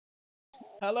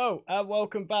Hello, and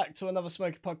welcome back to another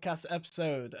Smoky Podcast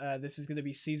episode. This is going to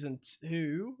be season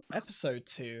 2, episode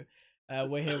 2.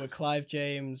 We're here with Clive,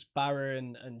 James,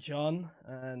 Baron, and John.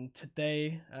 And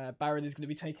today, Baron is going to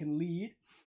be taking lead.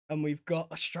 And we've got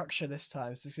a structure this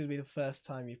time. So this is going to be the first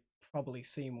time you've probably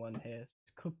seen one here. So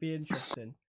it could be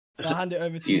interesting. So I'll hand it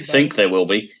over to you. You think there will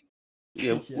be?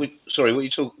 Yeah. Yeah. Sorry, what are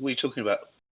you talking about?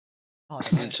 Oh,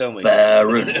 You didn't tell me.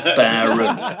 Baron.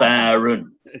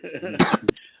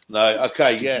 No.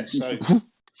 Okay. Yeah.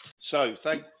 So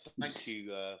thank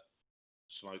you,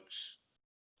 Smokes.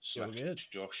 You're good.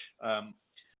 Josh. I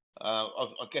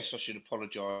guess I should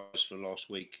apologise for last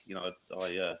week. You know,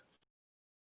 I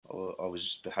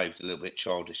was behaved a little bit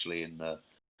childishly and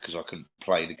because I couldn't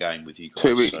play the game with you guys.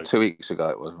 2 weeks ago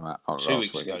it wasn't that? Not 2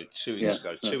 weeks last week. ago. 2 weeks Yeah.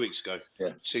 ago. No. 2 weeks ago. Yeah.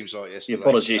 Seems like yesterday. Your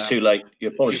apology is too late.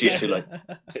 Your apology is too late.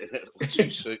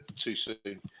 Too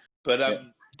soon. But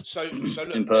so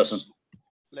look, In person.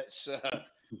 Let's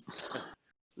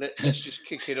just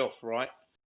kick it off, right?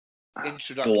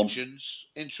 Introductions.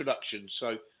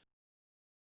 So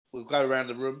we'll go around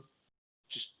the room,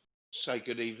 just say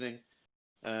good evening,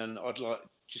 and I'd like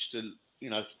just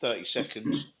 30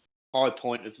 seconds. High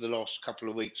point of the last couple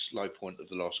of weeks, low point of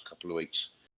the last couple of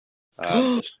weeks.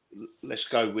 Let's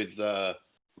go with.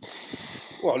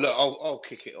 Well, look, I'll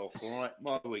kick it off. All right,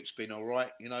 my week's been all right.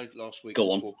 You know, last week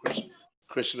Go on. before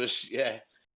Christmas, yeah.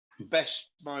 Best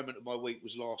moment of my week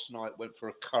was last night. Went for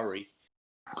a curry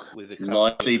with a couple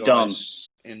Nicely of done. guys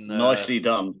in Nicely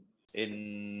done.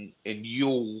 in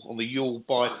Yule on the Yule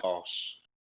bypass.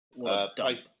 What a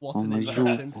dump. What Oh an my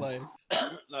interesting place.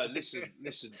 No,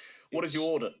 listen. What did you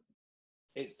order?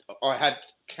 I had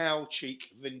cow cheek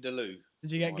vindaloo.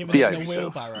 Did you get given Behave in a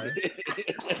yourself. wheelbarrow?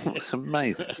 It's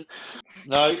amazing.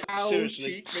 No, Cow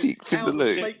seriously. cheek Cow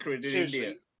vindaloo. sacred in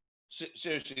India.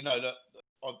 Seriously, no. Look,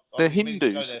 The I've been meaning to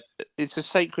go Hindus, there. it's a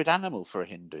sacred animal for a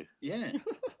Hindu. Yeah.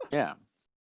 Yeah.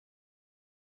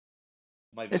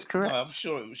 Maybe. It's correct. No, I'm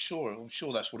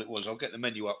sure that's what it was. I'll get the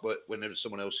menu up whenever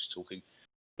someone else is talking.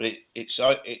 But it's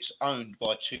owned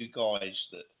by two guys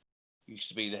that used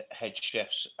to be the head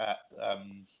chefs at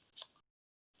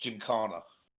Gymkhana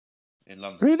in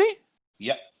London. Really?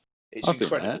 Yep. It's I've been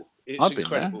incredible. there. It's I've been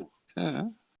there. incredible. Yeah.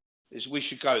 We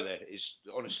should go there. It's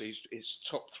honestly it's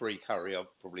top 3 curry I've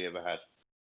probably ever had.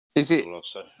 Is it? That's all I'll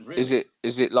say. Really?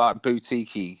 Is it like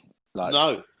boutique-y? Like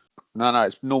No. no,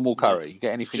 it's normal curry. You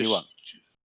get anything you want.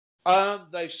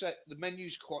 They said the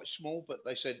menu's quite small, but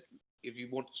they said if you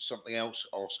want something else,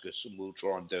 ask us and we'll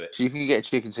try and do it. So you can get a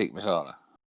chicken tikka masala.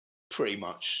 Pretty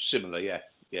much similar, yeah.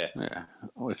 Yeah.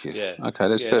 Wicked. Yeah. Okay,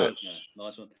 let's Yeah, do no, it. Yeah,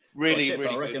 nice one. Really, Well, Chip,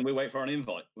 really I reckon good. we wait for an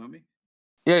invite, won't we?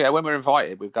 Yeah. When we're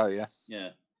invited, we'll go. Yeah.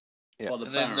 Yeah. Yeah. By the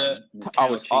And then, Baron. the I cow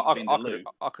was. cheek I vindaloo.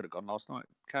 could have gone last night.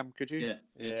 Cam, could you? Yeah.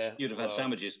 Yeah. You'd have had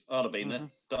sandwiches. I'd have been there.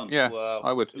 Done. Yeah. Well,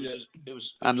 I would. It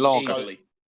was And it was lager. Easily.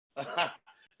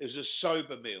 it was a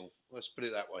sober meal. Let's put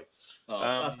it that way. Oh,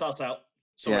 that's us out.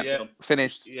 Sorry, Yeah. John.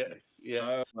 Finished. Yeah.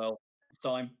 Oh, well,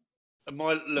 time. And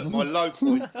my low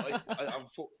point,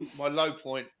 my low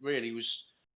point really was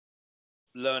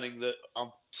learning that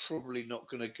I'm probably not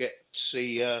going to get to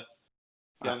see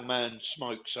young man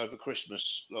Smokes over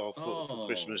Christmas or for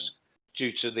Christmas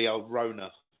due to the old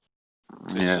Rona.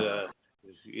 Yeah.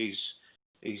 He's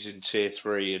in tier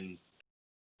 3, and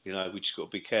you know we just got to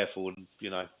be careful, and you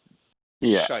know,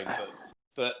 Yeah. shame,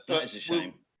 but That is a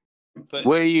shame. But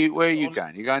Where are you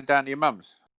going? You going down to your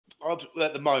mum's?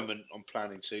 at the moment, I'm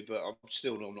planning to, but I'm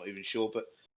still not even sure. But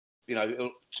you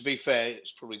know, to be fair,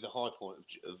 it's probably the high point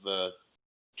of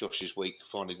Josh's week,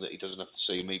 finding that he doesn't have to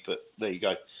see me. But there you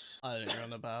go. I don't know what you're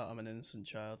on about. I'm an innocent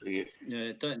child. Yeah,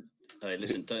 hey,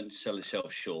 listen, don't sell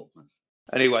yourself short, man.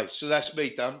 Anyway, so that's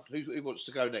me done. Who wants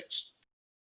to go next?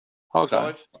 I'll go.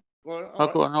 Clive? Well, I'll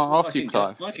go on after you,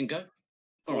 Clive. I can go.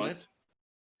 All Go on right.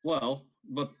 Well,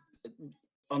 but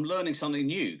I'm learning something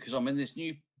new because I'm in this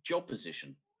new job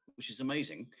position, which is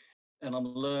amazing, and I'm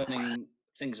learning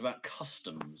things about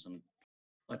customs. And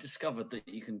I discovered that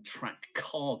you can track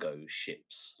cargo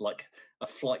ships like a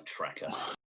flight tracker,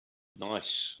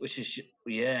 Nice. which is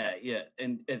yeah,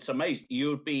 and it's amazing.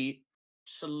 You would be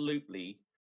absolutely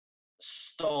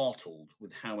startled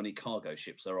with how many cargo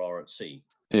ships there are at sea.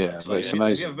 Yeah, So but it's have you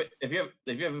amazing.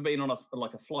 have you ever been on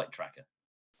a flight tracker?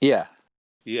 Yeah.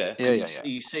 Yeah. Yeah.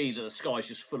 You see that the sky's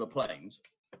just full of planes.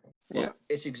 Well, Yeah.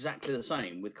 it's exactly the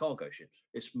same with cargo ships.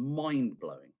 It's mind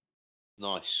blowing.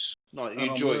 Nice. You And I'm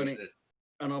enjoyed learning- it.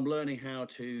 And I'm learning how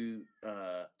to.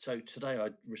 So today I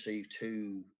received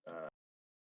 2.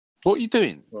 What are you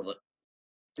doing?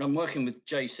 I'm working with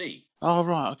JC. Oh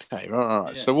right, okay,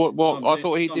 right. Yeah. So what? So I'm I doing-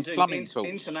 thought he so I'm did doing plumbing tools.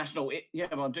 International. Yeah,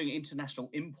 but I'm doing international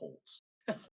imports.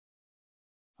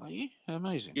 Are you?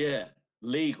 Amazing. Yeah,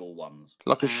 legal ones.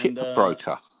 Like a And, ship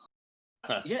broker.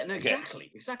 Yeah, no,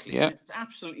 exactly. Yeah. It's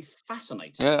absolutely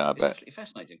fascinating. Yeah, I It's bet. absolutely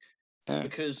fascinating Yeah.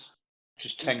 because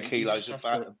Just You 10 know, you kilos just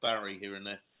of have to- of Barry here and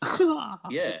there.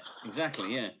 yeah,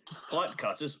 exactly. Yeah, pipe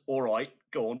cutters. All right,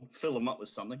 go on, fill them up with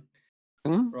something.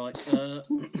 Hmm? Right.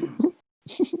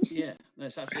 Yeah,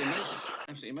 that's absolutely amazing.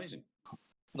 Absolutely amazing.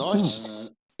 Nice.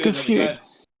 Good for you.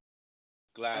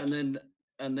 Glad.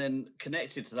 And then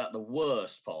connected to that, the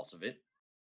worst part of it,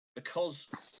 because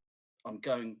I'm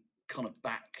going kind of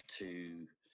back to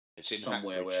It's in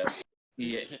somewhere Hackbridge.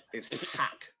 where it's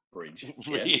Hackbridge.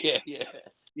 Yeah.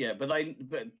 Yeah, but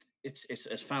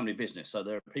it's family business, so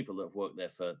there are people that have worked there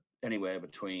for anywhere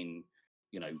between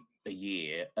a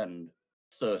year and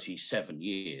 37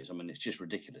 years. I mean, it's just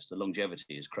ridiculous. The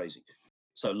longevity is crazy.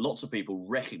 So lots of people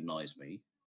recognise me.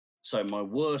 So my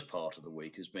worst part of the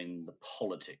week has been the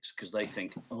politics because they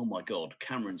think, oh my God,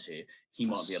 Cameron's here. He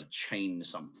might be able to change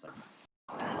something.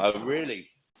 Oh, really?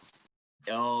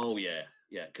 Oh yeah,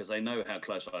 because they know how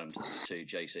close I am to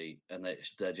JC, and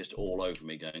they're just all over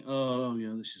me, going, "Oh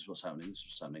yeah, this is what's happening. This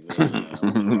is what's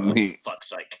happening." For fuck's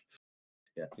sake!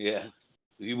 Yeah.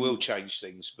 You will change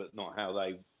things, but not how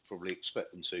they probably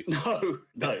expect them to.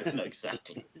 No,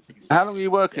 exactly. How long are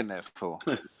you working there for?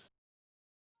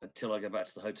 Until I go back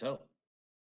to the hotel.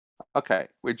 Okay,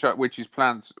 which is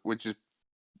planned, which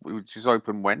is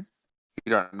open when?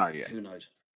 You don't know yet. Who knows?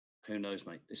 Who knows,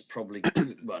 mate? It's probably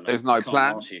well. No, There's no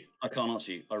plan? I can't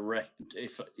answer you. I reckon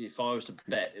if I was to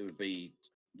bet, it would be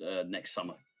next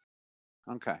summer.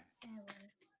 Okay,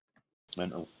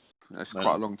 Mental. that's Well-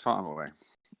 quite a long time away.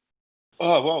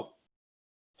 Oh, well.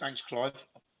 Thanks, Clive.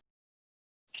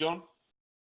 John?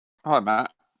 Hi,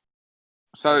 Matt.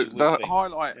 So How's your week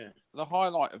been? the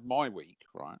highlight of my week,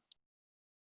 right?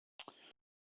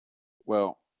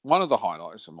 Well, one of the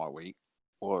highlights of my week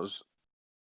was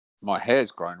my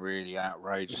hair's grown really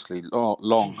outrageously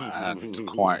long and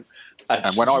quite.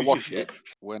 And when I wash it,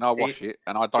 and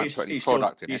I don't put any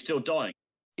product in He's it, still dying.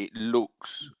 it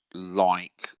looks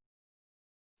like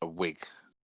a wig.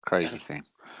 Crazy thing.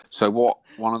 So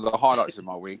one of the highlights of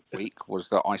my week was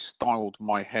that I styled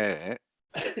my hair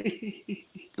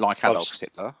like Adolf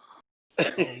Hitler.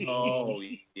 Oh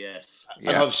yes. And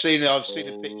Yeah. I've seen a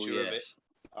picture of it. Yes.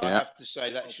 I Yeah. have to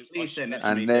say that should. Please send it to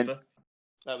And me, then- Pippa.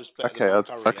 That was better. Okay, than my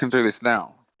I curry, can do this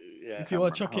now. Yeah. If you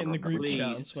want to chuck it in the Hold on. group chat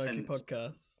on Please Smoky send-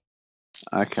 Podcasts.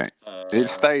 Okay. It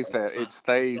stays there.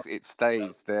 Is It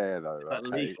stays there though. that Okay.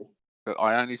 legal? But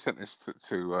I only sent this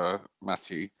to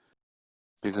Matthew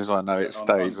because I know it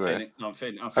stays there. I'm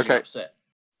feeling Okay. upset.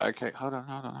 Okay, hold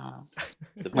on.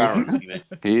 The Baron, you mean?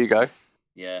 Here you go.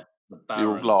 Yeah. The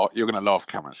You're Baron. going to laugh,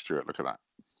 Cameron Stewart. Look at that.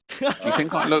 Do you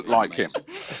think I look like him?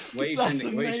 Where are you That's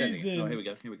sending? Where are you sending? Oh,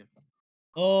 amazing. here we go.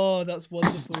 Oh, that's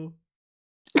wonderful.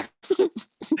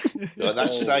 Well,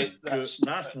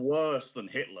 That's worse than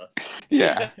Hitler.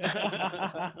 Yeah,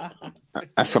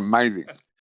 that's amazing.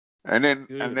 And then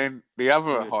Good. the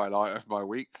other Good. highlight of my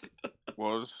week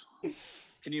was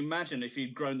Can you imagine if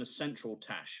you'd grown the central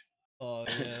tash? Oh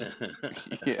yeah.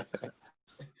 yeah.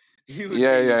 You would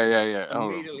Yeah, be yeah. Hold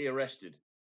on. immediately arrested.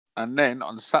 And then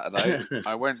on Saturday,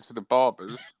 I went to the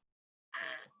barber's,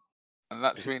 and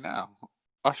that's me now.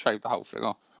 I shaved the whole thing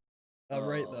off. I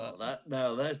rate that.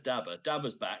 No, there's Dabber.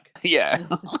 Dabber's back. Yeah,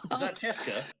 Is that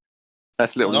Cheska?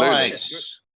 that's little Luna. Nice.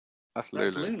 That's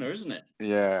That's Luna. Luna, isn't it?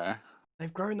 Yeah.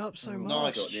 They've grown up so Oh much. my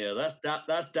Nice. God, yeah,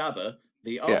 that's Dabber.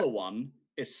 The Yeah. other one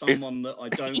is It's- someone that I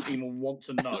don't even want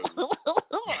to know.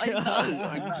 I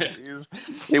know.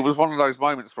 It was one of those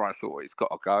moments where I thought it's got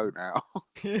to go now.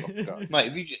 Go.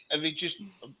 Mate,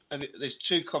 there's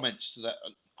two comments to that. A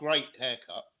great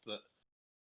haircut, but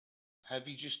have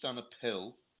you just done a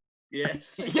pill?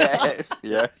 Yes.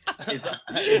 Yes. Is that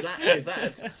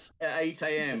at 8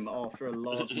 a.m. after a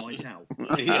large night out?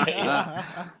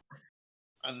 Yeah.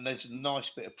 And there's a nice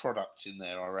bit of product in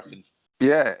there, I reckon.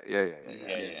 Yeah.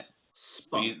 Yeah.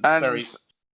 Spunk. And,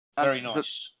 Very and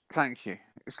nice. Thank you.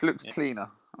 It looks Yeah. cleaner.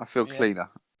 I feel Yeah. cleaner.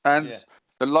 And Yeah.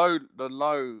 the low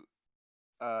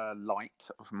light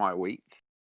of my week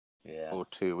Yeah. or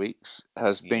 2 weeks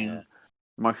has Yeah. been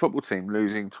my football team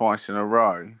losing twice in a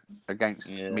row against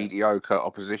Yeah. mediocre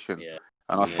opposition. Yeah.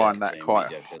 And I Yeah. find that Team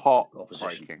quite mediocre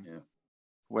opposition, heartbreaking. Yeah.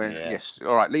 When Yeah. yes,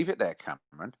 all right, leave it there,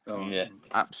 Cameron. Oh, Yeah.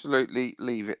 Absolutely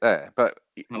leave it there. But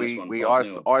Palace won I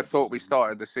 5-0. thought we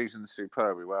started the season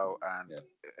superbly well, and Yeah.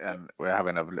 and we're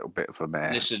having a little bit of a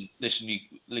mare. Listen. You,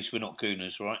 at least we're not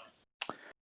gooners, right?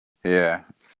 Yeah,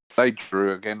 they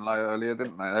drew again earlier,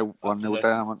 didn't they? They 1-0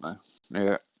 down, weren't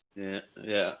they? Yeah.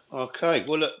 Yeah. Okay.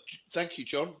 Well, look. Thank you,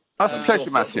 John. That's a I'm pleasure,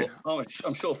 sure Matthew.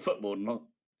 I'm sure football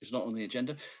It's not on the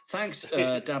agenda. Thanks,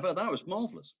 Dabber. That was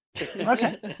marvellous.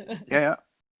 Okay. Yeah.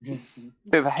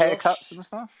 Bit of haircuts and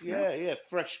stuff. Yeah,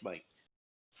 fresh, mate.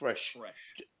 Fresh.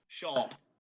 Sharp.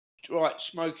 Right,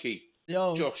 Smokey.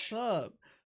 Yo, Josh. what's up?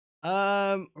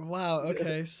 Wow.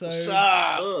 Okay, so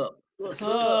What's What's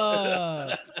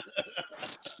up?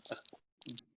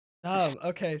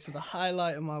 Okay, so the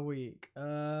highlight of my week.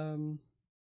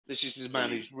 This is the man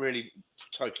who's really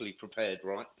totally prepared,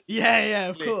 right? Yeah,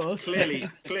 of course.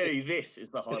 Clearly, this is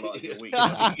the highlight of your week.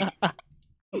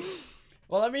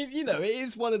 Well, I mean, it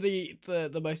is one of the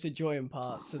most enjoying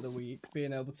parts of the week,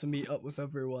 being able to meet up with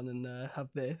everyone and have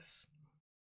this.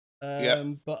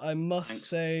 But I must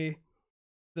say,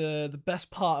 the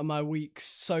best part of my week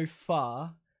so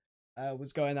far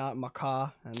was going out in my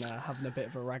car and having a bit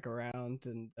of a rag around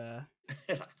and.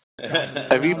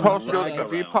 Have you passed your?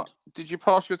 Did you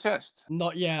pass your test?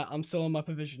 Not yet. I'm still on my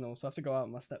provisional, so I have to go out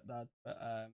with my stepdad. But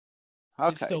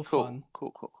Okay, it's still cool. fun.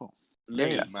 Cool.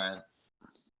 Lee, Yeah. man.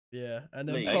 Yeah, and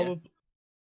then Lee, probably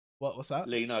what's that?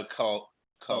 Lee, no, Carl.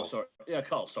 Oh, sorry. Yeah,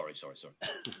 Carl. Sorry.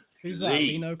 Who's that?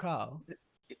 Lee. Lino Carl.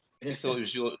 He thought it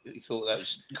was he thought that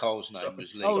was Carl's name. Sorry.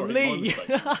 Was Lee. Oh, Sorry, Lee.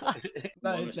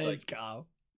 my His name's mistake. Carl.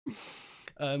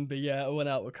 But yeah, I went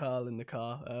out with Carl in the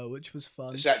car, which was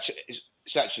fun. It's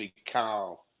actually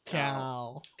Carl.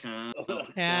 Carl. Carl.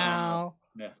 Carl.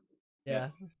 Yeah.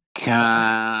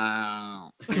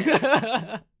 Cow.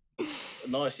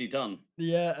 Nicely done.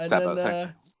 Yeah, and Dabba, then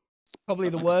thank probably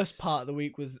the worst part of the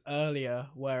week was earlier,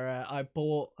 where I've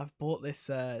bought this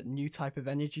new type of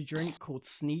energy drink called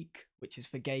Sneak, which is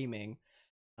for gaming,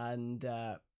 and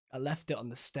I left it on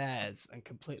the stairs and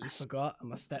completely forgot. And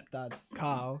my stepdad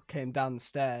Carl came down the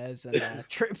stairs and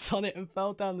tripped on it and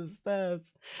fell down the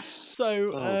stairs.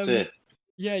 So Dear.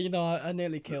 yeah, I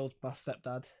nearly killed my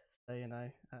stepdad. So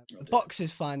the dear. box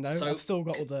is fine though. So- I've still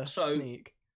got all the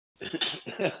Sneak.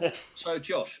 So,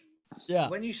 Josh, Yeah.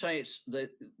 when you say it's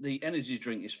the energy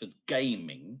drink is for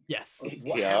gaming, Yes.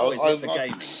 Yeah, how is it for I-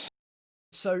 gaming?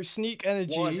 So Sneak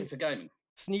Energy. Why is it for gaming?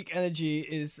 Sneak Energy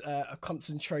is a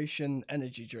concentration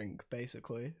energy drink,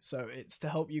 basically. So it's to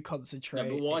help you No, concentrate.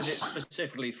 but why is it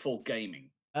specifically for gaming?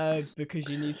 Because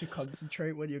you need to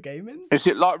concentrate when you're gaming. Is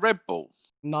it like Red Bull?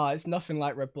 Nah, it's nothing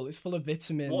like Red Bull. It's full of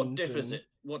vitamins. What differs and, it?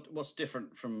 What's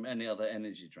different from any other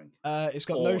energy drink? It's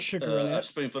got no Or, sugar in A it.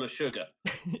 spoonful of sugar.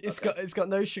 It's okay. got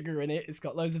no sugar in it. It's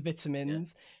got loads of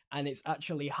vitamins, and it's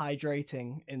actually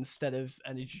hydrating instead of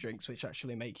energy drinks, which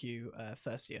actually make you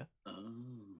thirstier.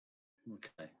 Oh,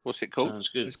 okay. What's it called? Sounds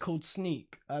good. It's called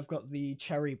Sneak. I've got the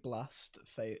Cherry Blast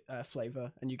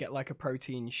flavor, and you get like a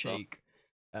protein shake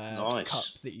Nice. cup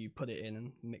that you put it in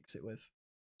and mix it with.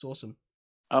 It's awesome.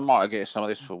 I might get some of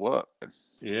this for work. Then.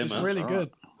 Yeah, It's man. really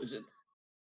alright. good. Is it?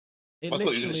 It I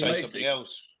thought you were going to say literally, something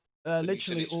else.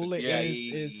 literally all it Yeah.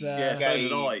 is. Yeah, so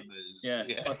did I. Yeah,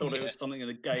 Yeah, I thought it was something in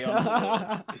the gay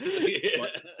underworld.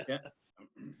 Yeah.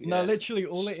 No, literally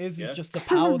all it is Yeah. just a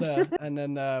powder and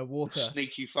then water.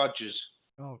 Sneaky fudges.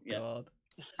 Oh Yeah. god.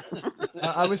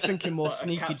 I was thinking more Like a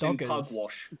sneaky Captain doggers.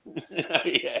 Pugwash.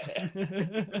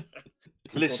 Yeah.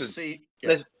 Listen, Or see,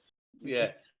 let's-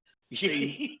 yeah.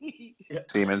 See-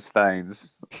 Semen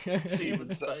stains.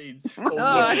 Seaman Stains. Or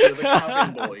Ah. working with a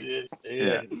cabin boy.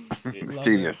 Yeah. Love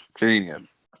Genius. Okay.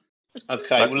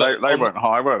 They, Well, look, they on- weren't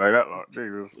high, were they? That lot,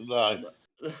 Jesus. No.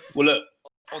 Well, look.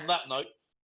 On that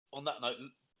note,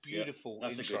 beautiful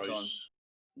that's a intros. good time.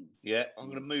 Yeah, I'm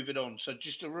going to move it on. So,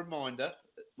 just a reminder,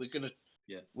 we're going to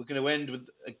Yeah. end with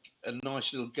a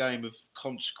nice little game of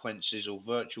consequences or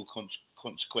virtual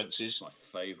consequences. It's my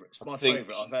favourite. It's I my think-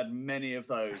 favourite. I've had many of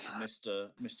those from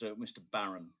Mr.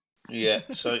 Barron. Yeah.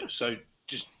 So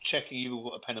just checking you've all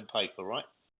got a pen and paper, right?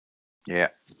 Yeah.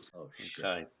 Oh shit.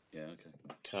 Okay. Yeah. Okay.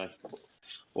 Okay.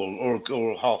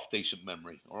 Or a half decent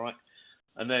memory. All right.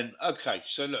 And then okay.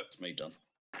 So look, That's me done.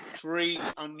 3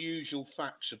 unusual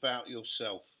facts about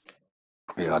yourself.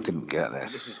 Yeah, I didn't get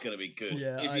This this. is going to be good.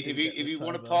 Yeah, I If didn't you get if this you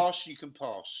want to either. pass, you can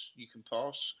pass. You can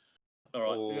pass. All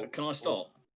right. Or- Can I start?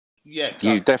 Yeah.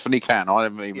 You Go. definitely can. I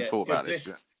haven't even Yeah, thought about is this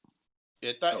this-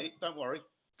 yet. Yeah. Oh. Don't worry.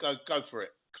 Go for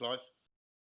it, Clive.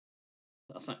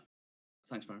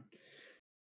 Thanks, Barron.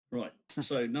 Right.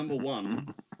 So number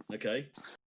one, okay,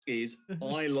 is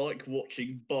I like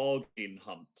watching Bargain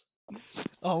Hunt.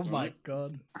 Oh my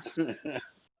god. With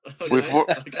Okay, what?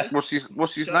 okay. What's his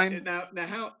So, name? Now,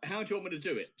 how do you want me to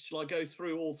do it? Shall I go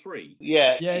through all 3?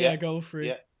 Yeah. Yeah, go for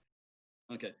Yeah. it.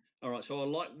 Okay. All right. So I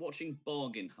like watching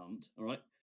Bargain Hunt. All right.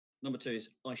 Number 2 is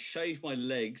I shave my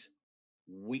legs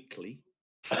weekly,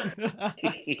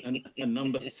 and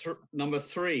number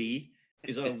 3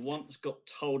 is I once got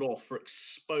told off for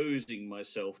exposing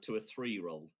myself to a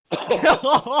 3-year-old.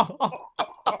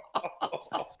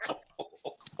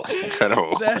 That's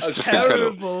incredible. That's Just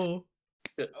incredible.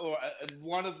 terrible. All right, and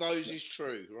one of those is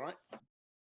true, right?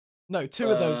 No, two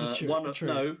of those are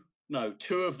true. No,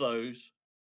 two of those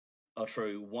are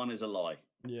true. One is a lie.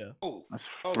 Yeah. Oh, That's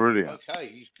brilliant.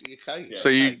 Okay, okay. Yeah.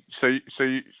 So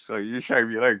okay. you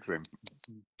shave your legs then?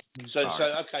 So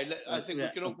Alright. okay. I think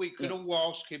we can all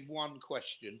ask him one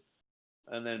question,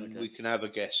 and then Okay. we can have a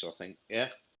guess. I think, yeah.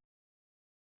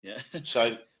 Yeah.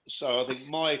 So I think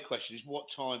my question is,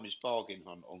 what time is Bargain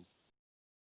Hunt on?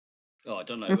 Oh, I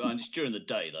don't know. It's during the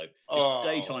day though. It's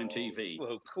daytime TV.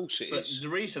 Well, of course it But is.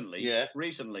 recently, Yeah.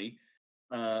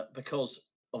 because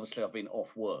obviously I've been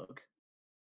off work.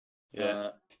 Yeah.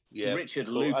 Yeah. Richard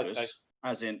Cool, Lucas, okay.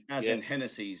 as in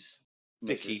Hennessy's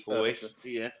Dicky missus, boy.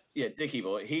 Yeah. yeah, Dickie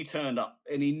boy. He turned up,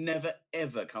 and he never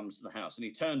ever comes to the house. And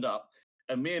he turned up,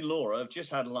 and me and Laura have just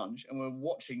had lunch, and we're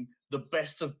watching the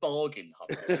best of Bargain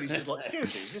Hunt. And he's just like,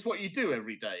 seriously, is this what you do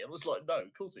every day? I was like, no,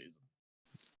 of course it isn't.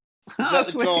 Is that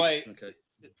the guy?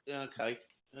 Okay.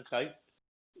 Okay.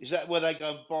 Is that where they go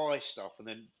and buy stuff and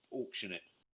then auction it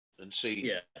and see?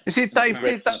 Yeah. Is it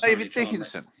Apparently David trying to-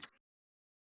 Dickinson?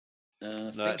 I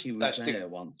No, think he was that's there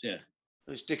once. Yeah.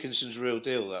 It's Dickinson's real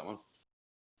deal, that one.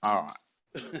 All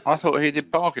right. I thought he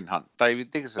did Bargain Hunt.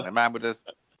 David Dickinson, a man with a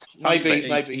Maybe, He-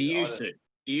 maybe. he I used don't- to.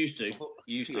 He used to.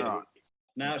 He used to. Yeah. Right.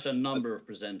 Now it's a number of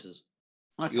presenters.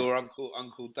 Okay. Your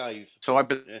Uncle Dave. So I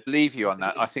Yeah. believe you on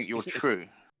that. I think you're true.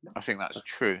 I think that's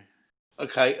true.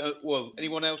 Okay. Well,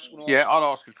 anyone else want to Yeah, ask? I'll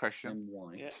ask a question. And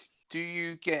why? Yeah. Do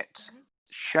you get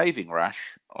shaving rash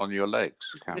on your legs,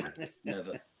 Cameron?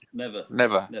 Never.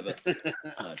 Never.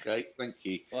 Okay, thank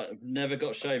you. I've never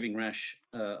got shaving rash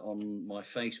on my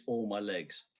face or my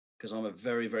legs because I'm a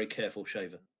very, very careful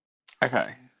shaver.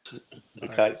 Okay. Okay.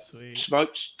 Alright, sweet.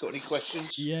 Smokes, got any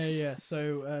questions? Yeah.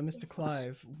 So, Mr.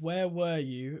 Clive, where were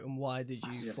you and why did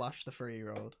you Yeah. flash the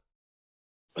 3-year-old?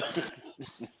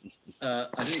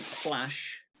 I didn't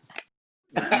flash.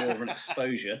 It was more of an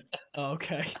exposure, Oh,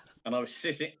 okay. and I was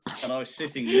sitting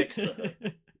next to her.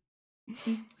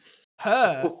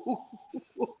 Her?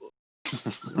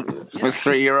 A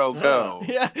 3-year-old girl.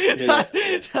 Yeah,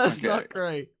 that's Okay. not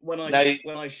great. When Now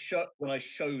I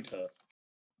showed her.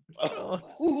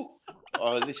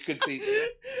 Oh, this could be.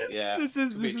 Yeah. This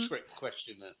Could be is a trick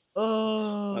question then.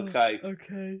 Oh. Okay.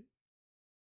 Okay.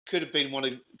 Could have been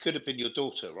your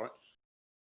daughter, right?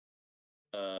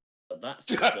 That's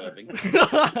disturbing.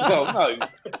 Well,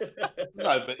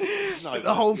 no, but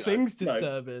The whole you know, thing's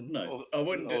disturbing. No, Or I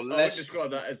wouldn't less-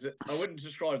 describe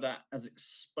that as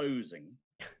exposing.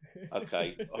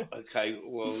 Okay.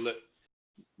 Well, look,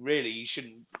 really, you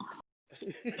shouldn't.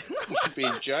 You should be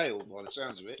in jail by the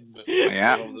sounds of it. But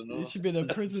Yeah. rather than You not. should be in a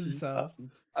prison cell.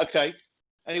 Okay.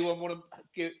 Anyone want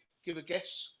to give a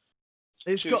guess?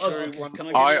 It's Two, got three, a. one. Can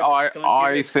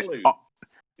I give you a clue?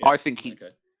 I think he. Okay.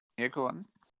 Yeah, go on.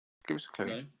 Give us a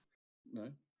clue.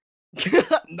 No.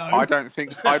 No. I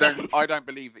don't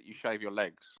believe that you shave your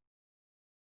legs.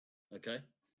 Okay.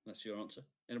 That's your answer.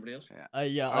 Anybody else? Yeah.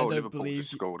 Yeah, I Oh, don't Liverpool believe.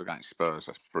 just scored against Spurs.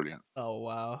 That's brilliant. Oh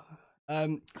wow.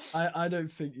 I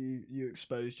don't think you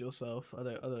exposed yourself. I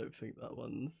don't think that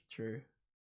one's true.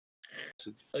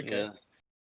 Okay.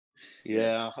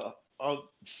 Yeah.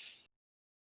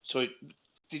 So,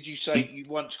 did you say you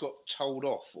once got told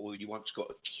off, or you once got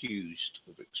accused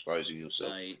of exposing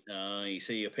yourself? You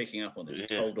see, you're picking up on this. Yeah.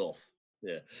 Told off.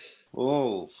 Yeah.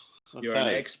 Oh, okay. You're an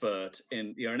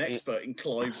expert in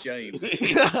Clive James.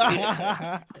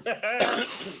 Yeah.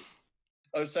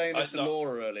 I was saying this I to know.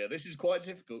 Laura earlier. This is quite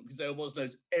difficult because Elmos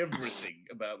knows everything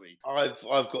about me. I've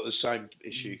got the same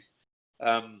issue.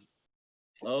 Oh,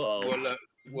 Well, look,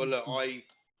 I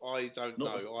don't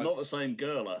know. not the same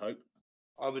girl, I hope.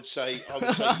 I would say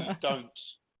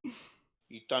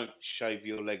you don't shave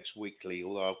your legs weekly,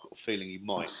 although I've got a feeling you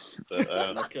might. But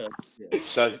Okay. Yeah.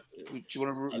 so, do you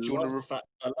want I to? love the fact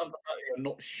that you're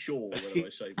not sure whether I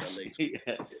shave my legs.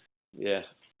 Yeah.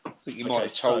 I think you Okay, might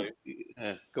have told. so-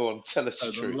 Yeah, go on, tell us So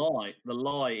the the truth.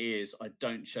 lie is I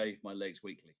don't shave my legs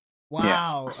weekly.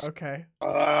 Wow. Okay.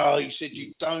 Oh, you said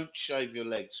you don't shave your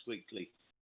legs weekly.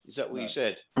 Is that what you No.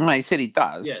 said? No, he said he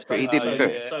does, Yeah, but he so- didn't so-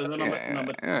 do it. So the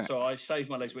number, Yeah. so I shave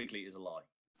my legs weekly is a lie.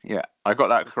 Yeah, I got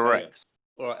that correct.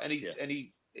 All right. Yeah.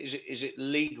 Is it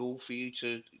legal for you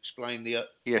to explain the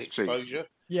Yes, please. exposure?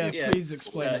 Yeah. Yeah, Please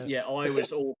explain it. Yeah, I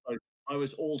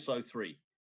was also 3.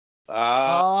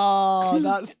 Ah, Oh,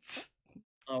 that's.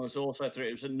 I was also 3.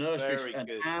 It was a nursery Very and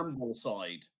good.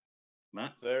 Ambleside,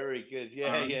 Matt. very good.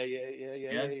 Yeah.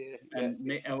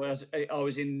 And I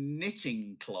was in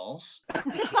knitting class.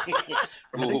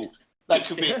 Ooh, that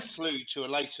could be a clue to a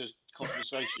later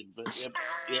conversation, but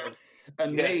yeah.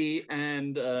 And Yeah. me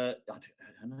and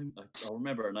I'll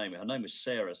remember her name. Her name was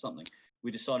Sarah something.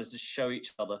 We decided to show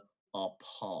each other our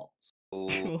parts Or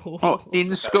Oh,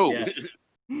 in school. yeah.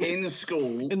 in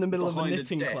school, In the middle of a behind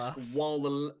knitting desk, class.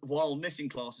 while knitting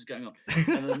class is going on.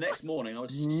 And the next morning, I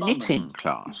was summoned. Knitting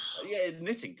class. Yeah,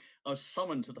 knitting. I was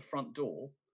summoned to the front door,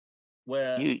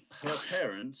 where You- her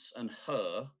parents and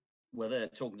her were there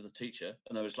talking to the teacher,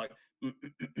 and I was like,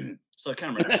 "So,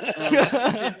 Cameron,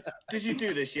 did you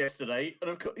do this yesterday?"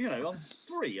 And of course, I'm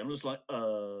 3, and I was like,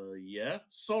 yeah,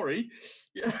 sorry."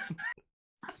 Yeah,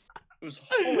 it was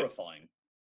horrifying.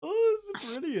 Oh, it's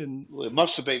brilliant. well, it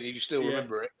must have been if you still Yeah.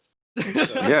 remember it.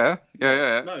 Yeah.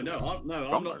 No, I'm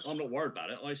Promise. not worried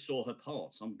about it. I saw her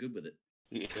parts. I'm good with it.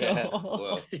 Yeah.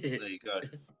 Well, there you go.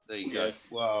 There you go. Yeah.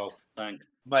 Wow, Thanks.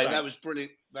 mate, that Thanks. was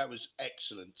brilliant. That was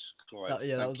excellent, Clive. That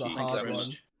Thank was a you. hard That was-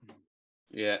 one.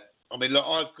 Yeah, I mean, look,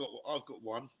 I've got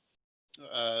one.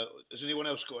 Has anyone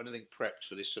else got anything prepped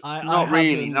for this? Not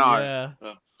really, haven't, no.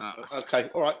 Yeah. No. Okay,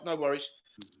 all right, no worries.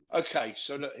 Okay,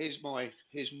 so look, here's mine.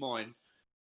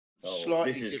 Oh,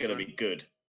 Slightly this is going to be good.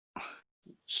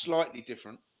 Slightly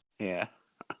different. Yeah.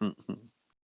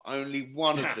 Only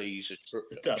one of these are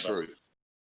Damn it. true.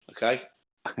 Okay,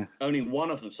 Only one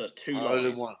of them says 2 only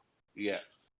lies. one. Yeah.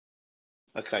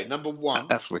 Okay, number one.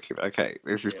 That's wicked. Okay,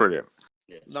 this is Yeah. brilliant.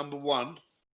 Number one.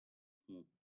 Hmm.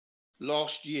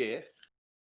 Last year,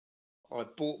 I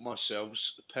bought myself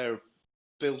a pair of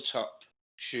built-up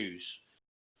shoes.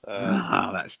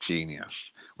 That's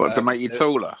genius. What, to um, make you they're-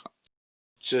 taller?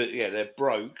 They're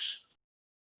brogues.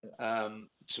 To But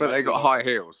make they me got like- high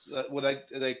heels. Well,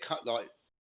 they cut like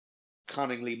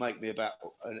cunningly make me about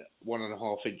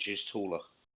 1.5 inches taller.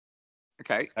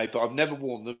 Okay. Okay, but I've never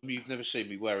worn them. You've never seen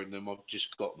me wearing them. I've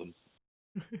just got them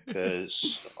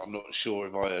because I'm not sure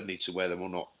if I need to wear them or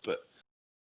not. But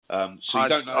so you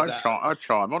don't know I'd that.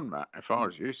 try them on, Matt, if I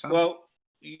was you, son. Well,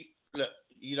 look,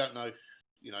 you don't know,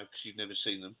 because you've never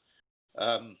seen them.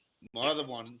 My other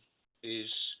one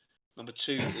is number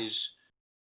 2 is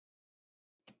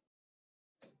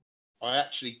I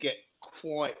actually get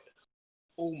quite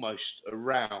almost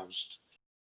aroused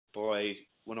by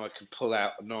when I can pull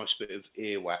out a nice bit of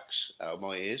earwax out of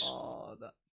my ears. Oh,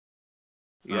 that.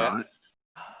 Yeah. Right.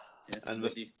 Yeah, And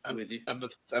with you. With you.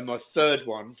 And my third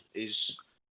one is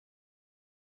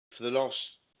for the last,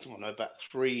 I don't know, about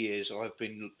 3 years, I've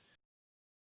been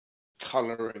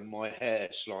colouring my hair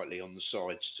slightly on the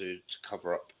sides to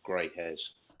cover up grey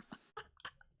hairs.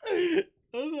 I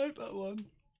like that one.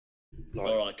 Like,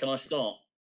 All right, can I start?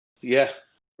 yeah.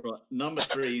 Right, number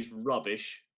 3 is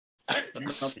rubbish,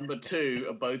 and number 2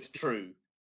 are both true.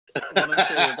 1 and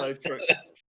 2 are both true.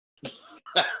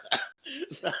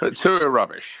 But 2 are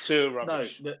rubbish. 2 are No,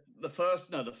 rubbish. the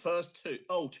first 2.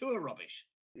 Oh, 2 are rubbish.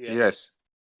 Yeah. Yes.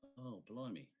 Oh,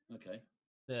 blimey. Okay.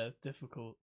 Yeah, it's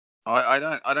difficult. I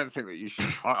don't think that you should.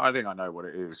 I think I know what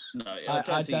it is. No, I I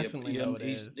don't think definitely know what it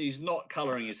is. he's not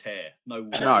colouring his hair. No way.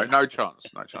 No chance.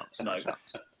 No chance. No. chance.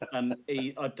 And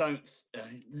I don't.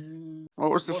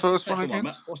 What was the what's first one second again?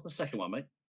 Matt? What's the second one, mate?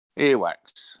 Earwax.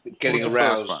 Getting What's the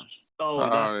first aroused. one? Oh, Oh,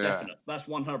 that's yeah. definite. That's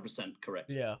 100% correct.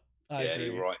 Yeah, I Yeah, agree.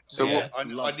 you're right. So yeah, what- I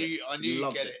Loved knew it. you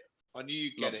Loves get it. it. I knew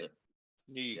you get Loves it. it.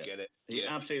 Knew you Yeah. get it. He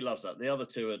Yeah. absolutely loves that. The other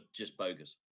 2 are just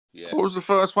bogus. Yeah. What was the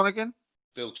first one again?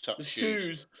 Built up The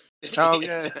shoes. shoes. Oh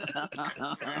yeah.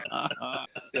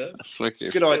 Yeah. That's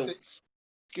wicked. Good idea. Stilts.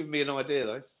 Give me an idea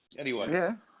though. Anyway.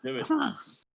 Yeah. Do it.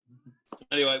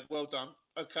 Anyway, well done.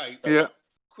 Okay. Yeah.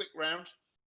 Quick round.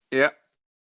 Yeah.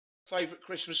 Favourite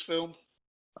Christmas film?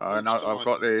 I know. I've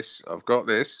got this. I'll go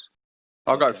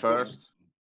Okay. first.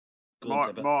 Go on,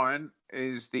 Tibber. Mine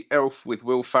is The Elf with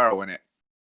Will Ferrell in it.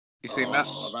 You seen that?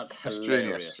 Oh, that's It's hilarious.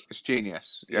 genius. It's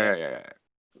genius. Yeah. Yeah.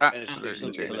 Absolutely Absolutely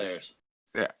Absolutely genius. hilarious.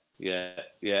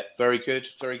 Yeah. Very good.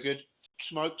 Very good.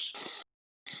 Smokes.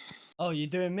 Oh, you're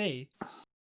doing me.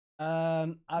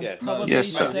 I'd Yeah. No, probably Yes,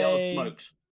 sir. the other say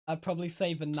smokes. I'd probably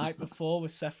say The Night Before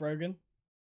with Seth Rogen.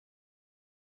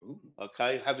 Ooh,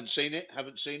 Okay. Haven't seen it.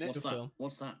 Haven't seen it. what's Good that? film.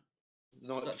 What's that?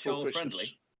 Night Is that Before child Christmas.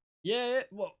 friendly? Yeah,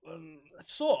 well,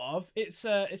 sort of. It's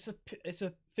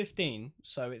a 15,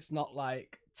 so it's not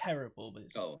like terrible, but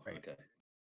it's not Oh, great. okay.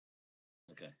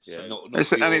 Okay. Yeah. so, Not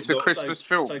It's a your- Christmas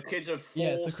film. So kids are 4, Yeah,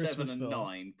 it's a 7, Christmas and film.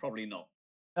 9. Probably not.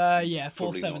 Yeah, 4,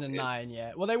 Probably 7, not, and yeah. 9.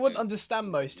 Yeah. Well, they wouldn't Yeah. understand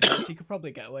most of it, so you could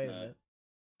probably get away with No. it.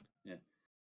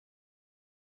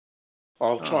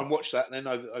 I'll try Oh. and watch that then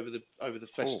over the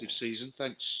festive Oh. season.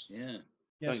 Thanks. Yeah.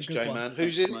 Yeah, it's Thanks, a good J one. Man.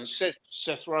 Who's Thanks, in it? Smokes.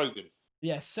 Seth Rogen.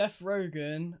 Yeah, Seth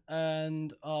Rogen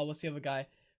and what's the other guy?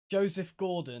 Joseph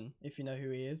Gordon, if you know who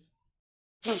he is.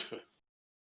 I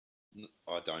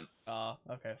don't.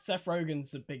 Okay. Seth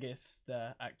Rogen's the biggest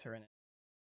actor in it.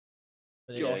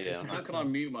 But Josh, it's a yeah. how good can I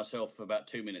film. mute myself for about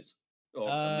 2 minutes or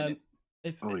a minute?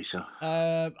 If Oh, sure.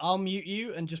 I'll mute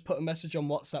you and just put a message on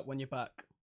WhatsApp when you're back.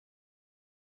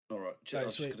 All right, Right, I'm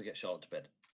just sweet. going to get Charlotte to bed.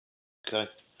 Okay.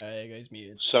 There you go, he's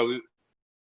muted. So,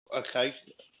 okay.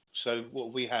 So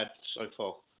what we had so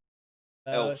far?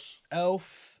 Elf.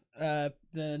 Elf. The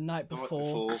night Night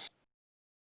before.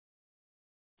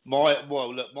 My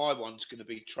one's going to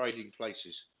be Trading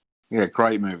Places. Yeah,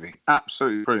 great movie.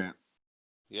 Absolutely brilliant.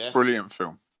 Yeah. Brilliant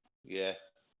film. Yeah.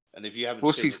 And if you haven't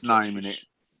What's seen his it, Josh, name in it?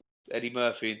 Eddie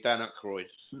Murphy and Dan Aykroyd.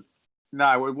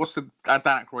 No, what's the Dan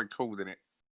Aykroyd called in it?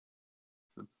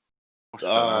 What's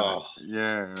Oh,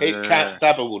 yeah. Cat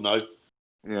Dabber will know.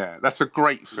 Yeah, that's a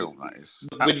great film. That is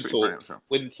absolutely brilliant film.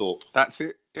 Winthorpe. That's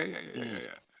it. Yeah.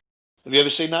 Have you ever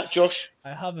seen that, Josh?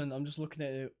 I haven't. I'm just looking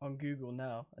at it on Google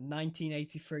now. A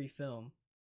 1983 film.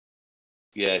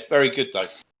 Yeah, it's very good though.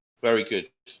 Very good.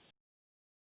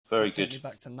 Very Take me good.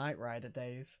 back to Knight Rider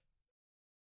days.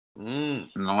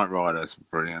 Knight Rider's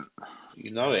brilliant.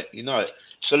 You know it. You know it.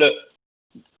 So look,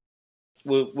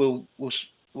 we'll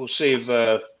see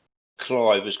if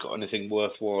Clive has got anything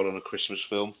worthwhile on a Christmas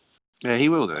film. Yeah, he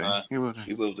will do.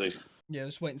 He will do. Yeah,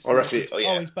 just wait and I see. reckon- If he's... oh, yeah.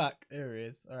 Oh, he's back. There he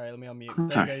is. All right, let me unmute.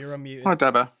 There you go. You're unmuted. Hi,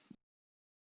 Dabber.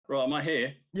 Right, am I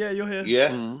here? Yeah, you're here.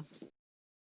 Yeah.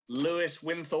 Lewis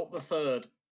Winthorpe III.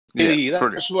 Yeah,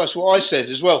 that's what I said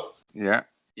as well. Yeah.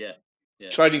 Yeah.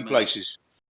 Trading amazing. Places.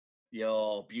 Yeah,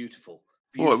 oh, beautiful.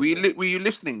 What were Beautiful. you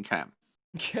listening, Cam?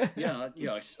 Yeah,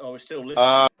 I was still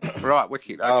listening. Right,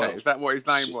 wicked. Okay, Oh. is that what his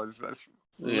name was? That's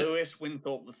Yeah. Lewis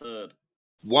Winthorpe III.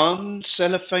 One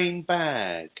cellophane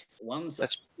bag. One's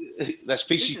That's This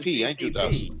PCP, is Angel PCP.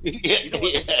 Dust. Yeah, You know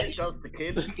what this yeah. shit does to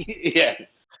kids? Yeah.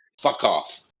 Fuck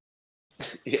off.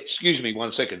 Yeah, excuse me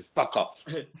 1 second. Fuck off.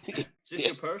 Is this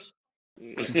your purse?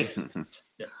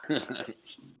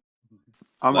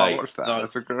 I might Mate, watch that. no.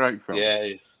 That's a great film.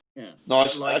 Yeah. Yeah.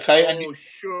 Nice. Like, Okay. oh, And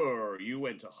sure, you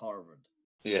went to Harvard.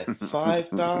 yeah.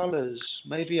 $5.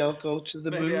 Maybe I'll go to the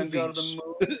Maybe movies I'll go to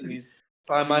the movies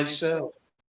by myself.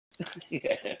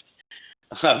 Yeah.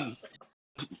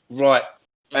 Right.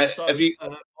 So, have you?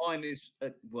 mine is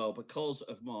well, because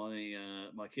of my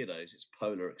my kiddos, it's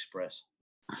Polar Express.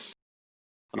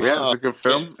 Yeah, it's a good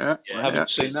film. Yeah, Yeah, I haven't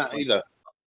yeah. seen that either.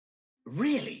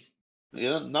 Really?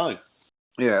 Yeah. No.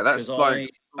 yeah. That's Because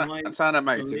like I that's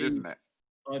animated, believe- isn't it?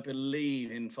 I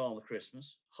believe in Father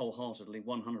Christmas wholeheartedly,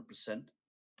 100%.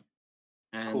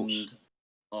 course.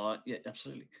 And yeah,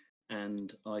 absolutely.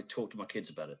 And I talk to my kids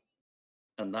about it,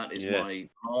 and that is Yeah. my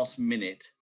last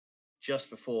minute, just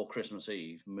before Christmas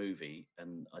Eve movie,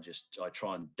 and I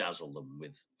try and dazzle them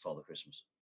with Father Christmas.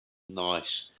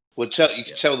 Nice. Well, you can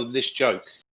Yeah. tell them this joke.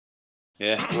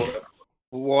 Yeah.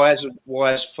 Why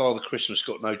has Father Christmas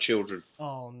got no children?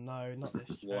 Oh no, not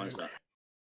this. Why is joke.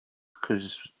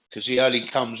 that? Because he only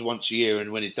comes once a year,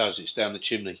 and when he does, it's down the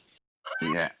chimney.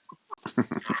 Yeah.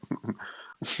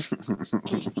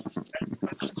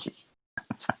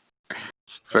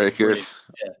 Very good.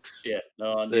 Brilliant. Yeah.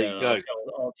 No, There yeah, you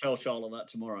go. I'll tell Charlotte that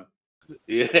tomorrow.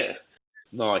 Yeah.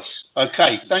 Nice.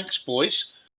 Okay. Thanks, boys.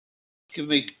 Give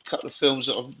me a couple of films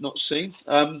that I've not seen.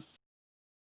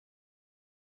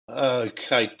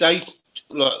 Okay.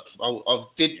 Look, I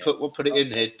did put it in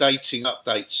here. Dating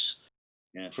updates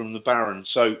from the Baron.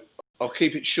 So I'll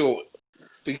keep it short.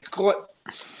 Be quite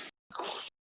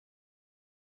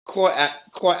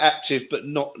active, but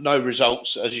no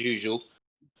results as usual.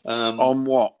 On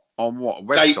what? On what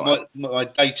website? My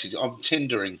dating. I'm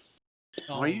Tindering.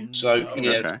 Oh, Are you? So no.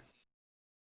 yeah, Okay.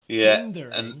 yeah.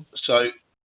 Tindering? And so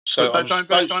But I'm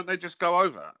don't they just go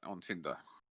over on Tinder?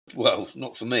 well,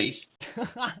 not for me.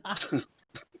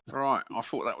 Right. I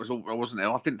thought that was all. Wasn't it?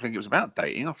 I didn't think it was about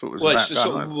dating. I thought it was Well, about it's the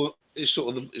going over. it's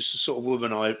the sort of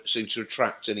woman I seem to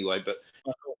attract anyway. But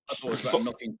I thought it was about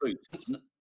knocking boots, wasn't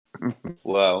it?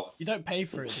 well, You don't pay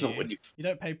for it, do not you? when you You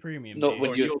don't pay premium. not do you?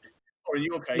 when you Or in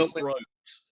your case, not when- bro.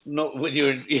 not when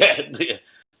you're in, yeah,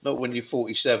 not when you're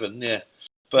 47. Yeah, Are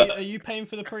but you paying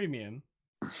for the premium?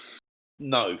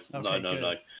 no. Okay,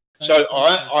 good. So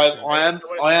I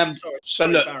am. Sorry, So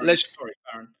look, Baron, sorry,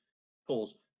 Baron.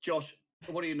 Pause. Josh,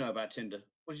 what do you know about Tinder?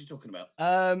 What are you talking about?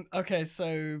 Okay,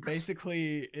 so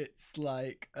basically it's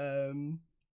like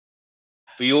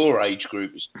for your age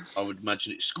group, I would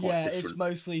imagine it's quite yeah, different. it's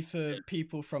mostly for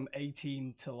people from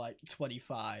 18 to like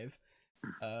 25.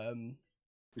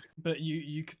 But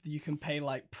you can pay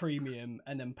like premium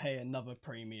and then pay another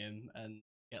premium and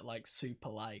get like super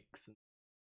likes.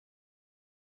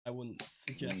 I wouldn't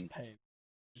suggest paying.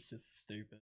 It's just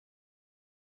stupid.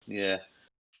 Yeah.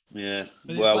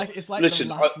 But Well, it's like listen,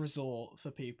 the last resort for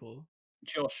people.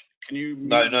 Josh, can you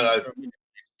No, mute no, me no. for a minute?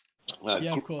 No,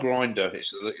 Yeah, of course. Grinder.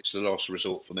 It's the last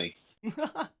resort for me.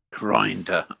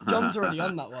 Grinder. John's already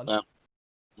on that one.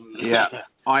 Yeah,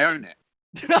 I own it.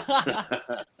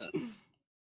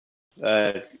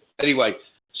 Anyway,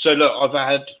 so look,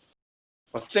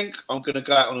 I think I'm going to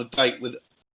go out on a date with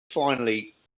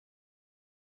finally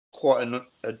quite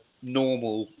a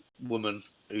normal woman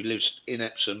who lives in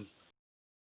Epsom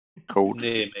Called.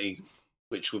 near me,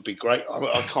 which would be great.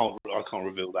 I can't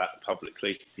reveal that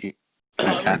publicly. Can't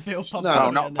Okay. reveal No, publicly. No,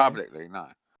 her not name. publicly. No.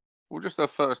 Well, just her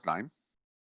first name.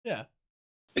 Yeah.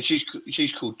 And she's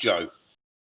called Jo,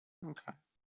 Okay.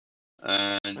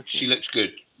 and Okay. she looks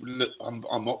good. Look, I'm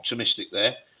optimistic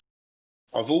there.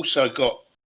 I've also got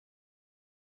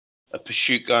a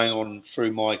pursuit going on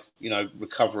through my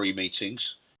recovery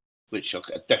meetings, which I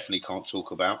definitely can't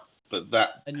talk about. But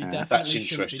And you Yeah. definitely That's shouldn't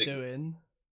be interesting. doing.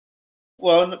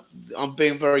 Well, I'm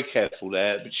being very careful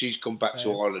there. But she's gone back to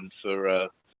Okay. Ireland for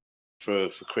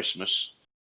Christmas.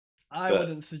 I But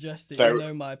wouldn't suggest it. very- You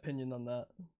know my opinion on that.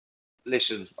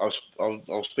 Listen,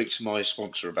 I'll speak to my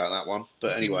sponsor about that one.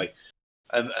 But Mhm. anyway,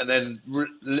 and then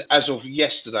as of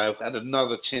yesterday, I've had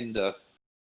another Tinder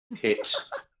hit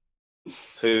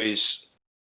who is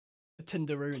A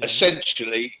Tinderoony.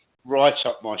 essentially right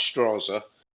up my Strasser,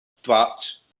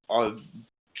 but I'm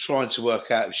trying to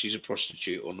work out if she's a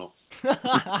prostitute or not.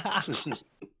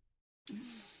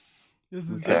 This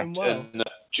is Okay. going well. And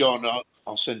John,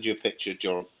 I'll send you a picture,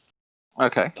 John.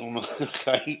 Okay.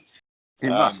 Okay. You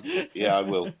must. Yeah, I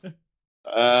will.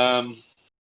 And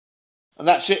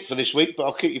that's it for this week. But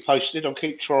I'll keep you posted. I'll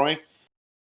keep trying.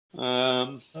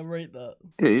 I rate that.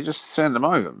 Yeah, you just send them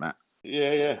over, Matt.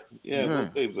 Yeah. Yeah,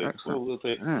 We'll do. excellent. We'll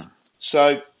do. Yeah.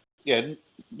 So yeah,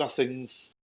 nothing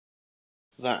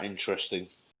that interesting.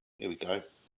 Here we go.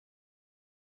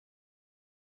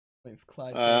 Wait for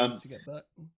Clyde Um, James to get back.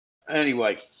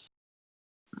 Anyway,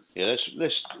 yeah,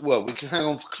 let's. Well, we can hang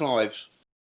on for Clive.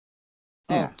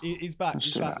 Yeah. Oh, he's back. Let's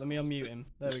He's do back. that. Let me unmute him.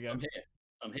 There we go.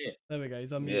 I'm here. There we go.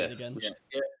 He's unmuted Yeah. again.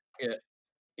 Yeah. Are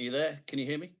you there? Can you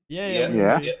hear me? Yeah. Yeah. we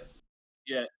Yeah. can hear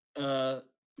you.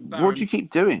 Baron, What do you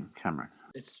keep doing, Cameron?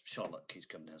 It's Charlotte keeps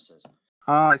coming downstairs.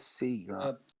 Oh, I see.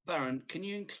 Right. Baron, can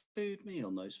you include me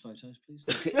on those photos, please?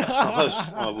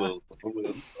 I will.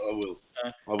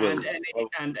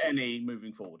 And any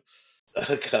moving forward.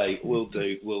 Okay, will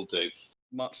do.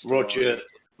 Much to Roger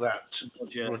my- that.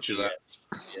 Roger, Roger that.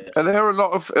 Yes. Are there a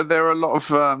lot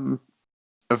of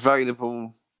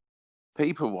available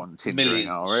people on Tinder in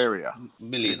our Millions. area?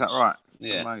 Millions. Is that right?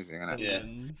 Yeah. Amazing, isn't it? Yeah.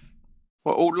 Millions.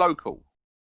 Well, all local.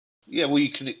 Yeah. Well,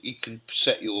 you can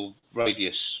set your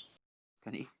radius.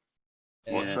 Can you?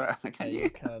 Yeah. What's that? Yeah, Can you you?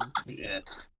 can. Yeah.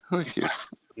 Wicked.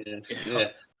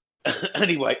 Yeah.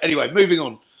 Anyway, moving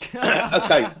on.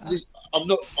 Okay, I'm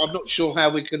not sure how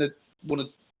we're gonna want to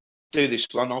do this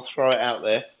one. I'll throw it out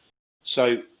there.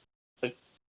 So,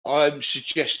 I'm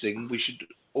suggesting we should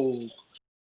all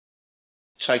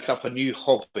take up a new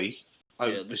hobby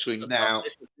Yeah, between was now.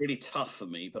 This was really tough for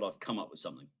me, but I've come up with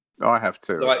something. I have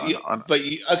too.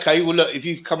 Okay, well look, if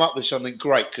you've come up with something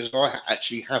great, because I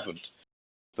actually haven't.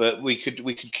 But we could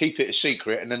keep it a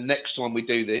secret, and then next time we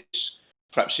do this,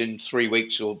 perhaps in 3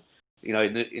 weeks or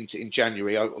in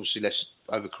January, obviously less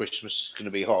over Christmas, it's going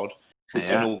to be hard. We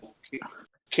can all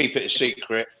keep it a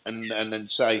secret, and then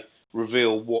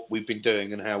reveal what we've been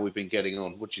doing and how we've been getting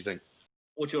on. What do you think?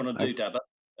 What do you want to do, Dabba?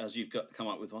 As you've come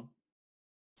up with one.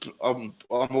 I'm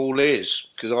all ears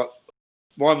because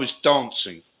mine was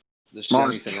dancing. That's the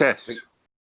Mine's only thing I chess.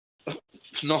 think.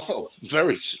 No,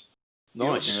 very nice.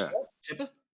 Yours? Yeah. Tipper?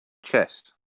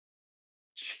 Chess.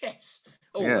 Chess.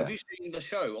 Oh, Yeah. have you seen the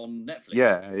show on Netflix?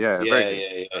 Yeah. Yeah, Very good.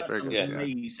 yeah. That's Very good, yeah.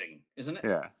 amazing, isn't it?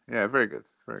 Yeah. Very good.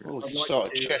 Very good. Oh, I'd you like start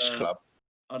a to, chess club.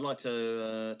 I'd like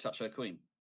to touch her queen.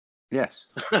 Yes,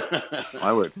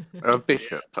 I would. A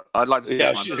bishop. I'd like to stick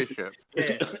Yeah, my sure. bishop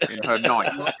Yeah. in her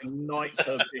knight. Knight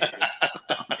her bishop.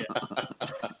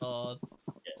 Oh.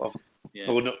 Yeah.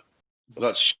 I would not. I'd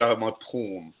like to show her my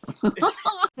porn.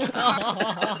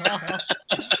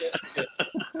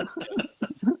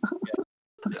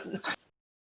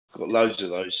 Got loads of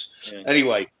those. Yeah.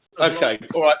 Anyway, There's a lot okay,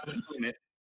 all right. in it.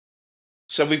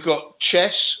 So we've got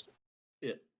chess.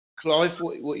 Yeah. Clive,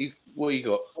 what you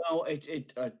got? Well,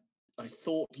 I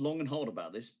thought long and hard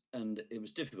about this, and it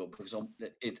was difficult because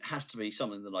it has to be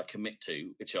something that I commit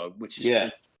to, which is Yeah.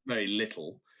 very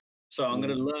little. So I'm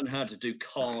going to learn how to do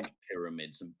card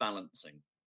pyramids and balancing.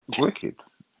 Wicked.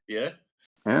 Yeah,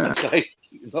 Yeah. Okay,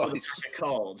 with a nice. pack of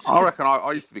cards. I reckon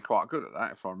I used to be quite good at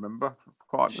that, if I remember.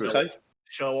 Quite good. Okay.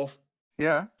 Show off.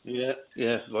 Yeah. Yeah.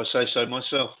 If I say so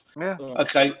myself. Yeah. All right.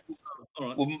 Okay.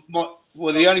 All right.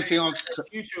 Well, the only thing I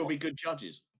You two will be good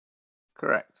judges.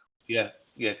 Correct. yeah.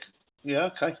 Yeah.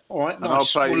 Okay. All right. And I'll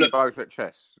Nice. play Well, you look, both at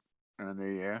chess in the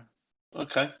new year.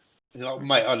 okay.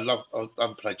 Mate, I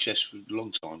haven't played chess for a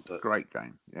long time, but Great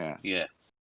game. Yeah. yeah.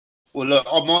 Well, look,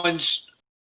 mine's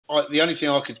the only thing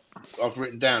I've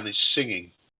written down is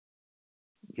singing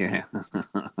Yeah.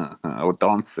 Or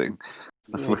dancing.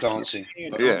 That's or wicked. dancing. Singing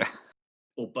and But, Yeah.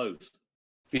 or both.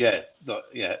 yeah,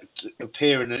 to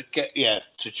appear and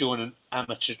to join an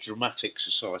amateur dramatic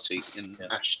society in Yeah.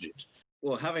 Ashdod.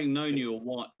 Well, having known you a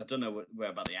while, I don't know where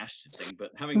about the Ashton thing,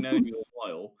 but having known you a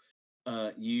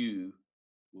while, you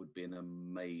would be an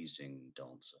amazing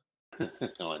dancer.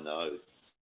 I know.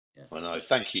 Yeah. I know.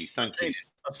 Thank you.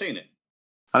 I've seen it.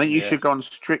 I think you Yeah. should go on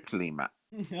Strictly, Matt.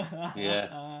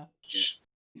 Yeah.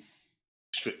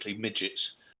 Strictly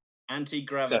midgets.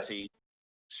 Anti-gravity,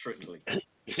 strictly.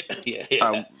 yeah.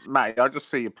 Oh, Matt, I just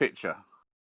see your picture.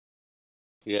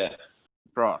 Yeah.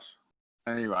 Brass.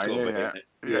 Anyway, Got a bit,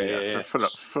 yeah. innit? Yeah.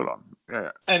 Full on.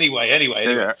 Yeah. Anyway.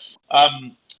 Yeah.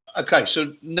 Okay,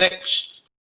 so next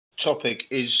topic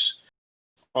is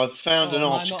I've found an am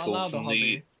I not article allowed a from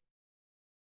hobby? the.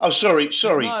 Oh, sorry.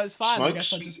 No, it's fine. Smokes. I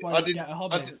guess I just wanted to get a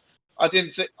hobby. I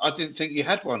didn't think you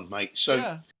had one, mate. So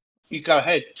Yeah. you go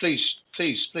ahead, please.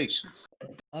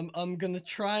 I'm gonna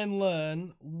try and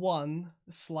learn one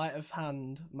sleight of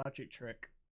hand magic trick.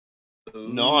 Ooh,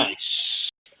 Nice.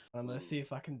 I'm gonna see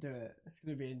if I can do it. It's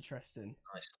gonna be interesting.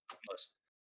 Nice.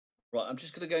 Right, I'm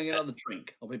just going to go get another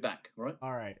drink. I'll be back, all right?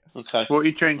 All right. Okay. What are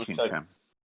you drinking, Okay. Cam?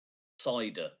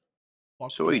 Cider.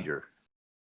 Vodka. Cider.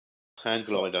 Hand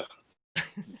glider.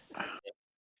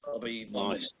 I'll be 1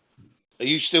 minute. Nice. Are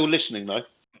you still listening though?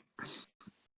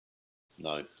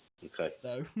 No. Okay.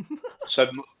 No.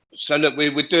 So look,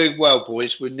 we're doing well,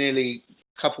 boys. We're nearly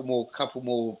couple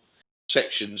more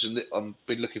sections, and I've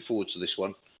been looking forward to this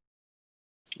one,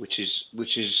 which is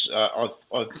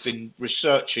I've been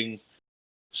researching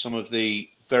some of the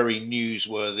very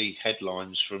newsworthy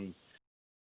headlines from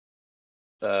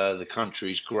the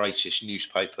country's greatest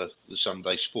newspaper, the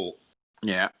Sunday Sport.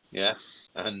 Yeah. Yeah,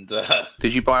 and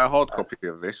Did you buy a hard copy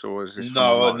of this, or is this from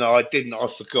no, online? I didn't. I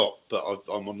forgot, but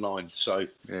I'm online. So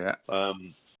Yeah.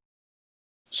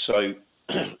 so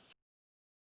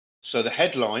so the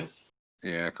headline.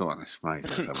 Yeah, come on, it's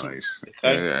amazing. It's amazing.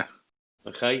 Okay. Yeah.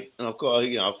 Okay, and I've got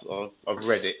I've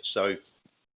read it, so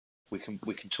we can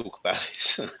talk about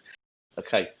it.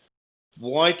 Okay,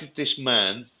 why did this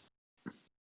man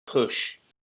push?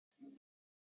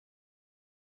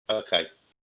 Okay,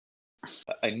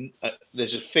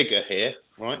 there's a figure here,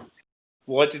 right?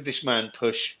 Why did this man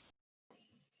push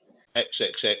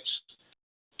XXX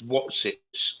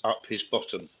Watsits up his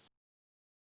bottom?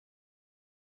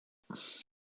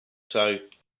 So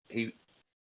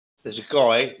there's a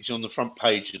guy. He's on the front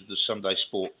page of the Sunday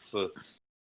Sport for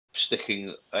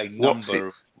sticking a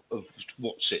number of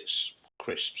Watsits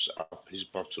crisps up his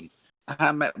bottom.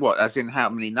 How many? What? As in how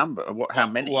many number? What? How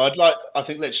many? Well, I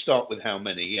think let's start with how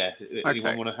many. Yeah.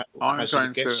 Anyone want to? I'm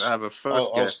going to have a first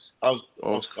guess. I'll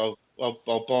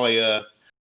buy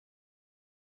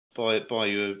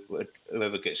you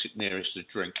whoever gets it nearest a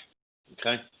drink.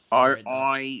 Okay.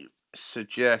 I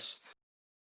suggest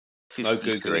No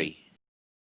 53.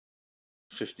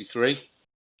 53.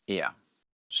 Yeah.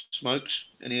 Smokes.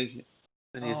 Any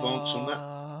advance on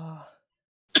that?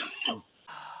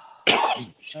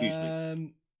 Excuse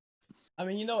me. I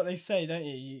mean, you know what they say, don't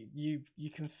you? You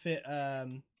can fit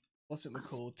what's it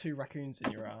called? 2 raccoons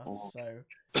in your ass. So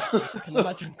I can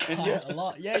imagine quite a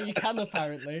lot. Yeah, you can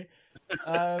apparently.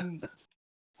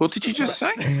 What did you just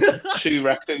say? 2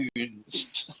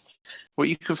 raccoons. Well,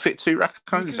 you can fit 2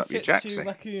 raccoons up your fit 2 jacksie.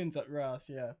 raccoons up your ass.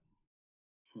 Yeah.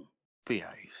 Behave.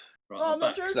 Right, No, I'm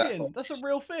not back. joking. That's a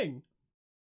real thing.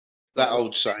 That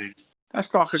old saying.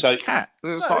 That's like a So- cat.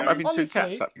 It's No, like having 2 honestly.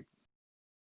 cats up your.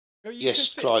 You Yes, can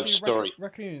fit Clive, 2 sorry.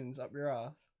 raccoons up your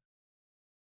ass.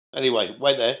 Anyway,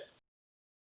 wait there.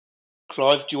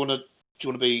 Clive, do you want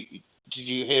to be? Did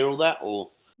you hear all that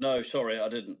or? No, sorry, I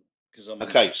didn't. Because I'm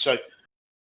Okay, so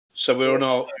we're on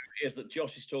our. Is that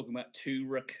Josh is talking about 2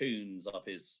 raccoons up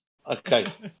his. Okay.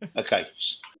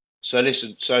 So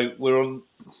listen. So we're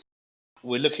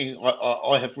looking.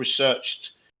 I have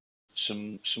researched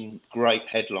some great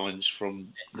headlines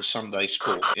from the Sunday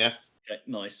Sport. Yeah. Okay,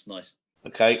 nice.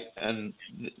 Okay, and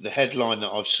the headline that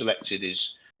I've selected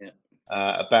is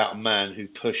about a man who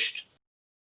pushed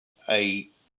a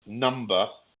number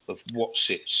of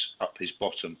Watsits up his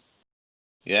bottom.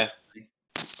 Yeah.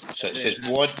 So it says,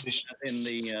 "Why did this In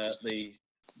the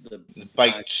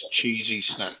baked cheesy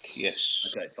snack?" Yes.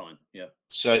 Okay, fine. Yeah.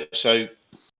 So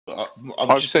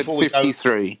I've said before we go-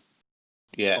 53.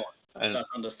 Yeah, and That's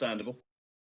understandable.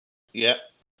 yeah,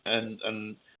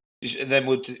 and And then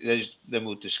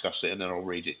we'll discuss it, and then I'll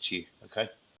read it to you. Okay.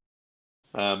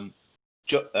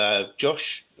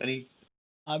 Josh, any?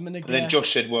 I'm gonna And guess. then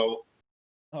Josh said, "Well,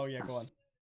 Oh yeah, go on.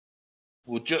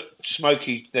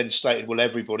 Smokey then stated, well,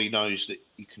 everybody knows that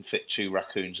you can fit 2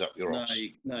 raccoons up your No, arse."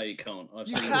 you can't. I've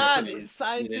You seen can. raccoons It's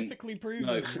scientifically No,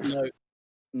 proven.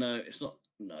 no, it's not.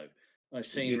 No, I've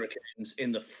seen raccoons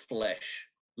in the flesh,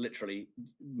 literally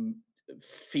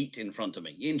feet in front of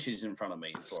me, inches in front of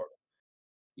me in Florida.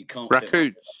 You can't fit one up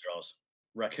Raccoons. your arse.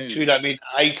 Raccoons. So you don't mean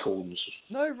acorns?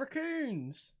 No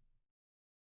raccoons.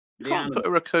 You The can't animal. put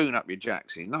a raccoon up your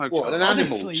jacksy. No What, an chance.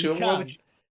 animal? Honestly, So you why can. would you...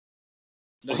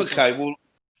 No, you Okay, can't. well,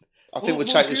 I think we'll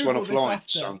take this one Google offline,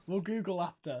 after. son. We'll Google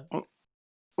after.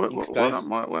 We'll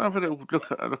have a little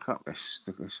look up this.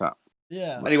 Look this up.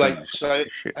 Yeah. Anyway, Raccoons so up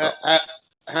shit up.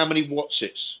 how many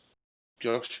Watsits,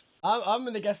 Josh? I'm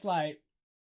gonna guess like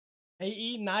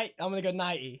 80, 90. I'm gonna go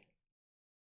 90.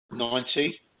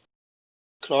 90.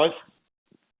 Clive?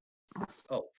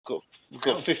 Oh, We've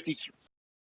got 53.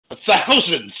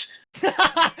 1,000.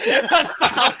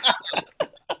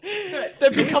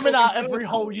 They'd be coming out every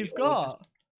hole you've got.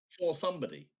 For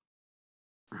somebody.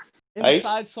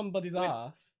 Inside somebody's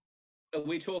ass. Are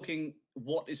we talking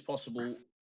what is possible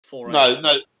for No.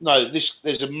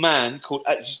 There's a man called,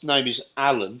 his name is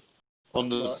Alan, on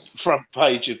the front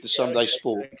page of the Sunday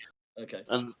Sport. Okay.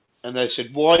 And they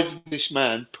said, why did this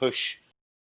man push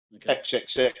Okay.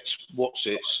 XXX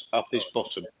Watsits up his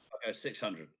bottom? Okay,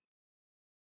 600.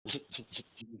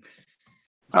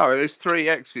 Oh, there's 3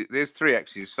 X's. There's 3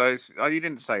 X's. So you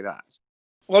didn't say that.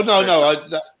 Well, no.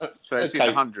 So it's in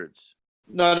Okay. the hundreds.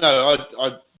 No.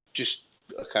 I just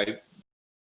okay.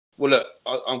 Well, look,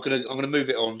 I'm gonna move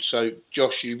it on. So,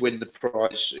 Josh, you win the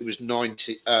prize. It was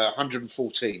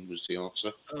 114 was the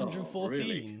answer.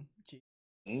 114.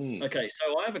 Mm. Okay,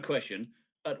 so I have a question.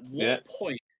 At what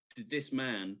point did this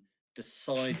man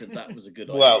decide that was a good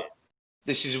Well, idea?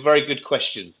 this is a very good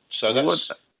question. So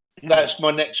that's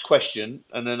my next question,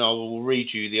 and then I will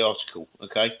read you the article.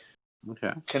 Okay.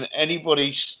 Okay. Can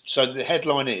anybody? So the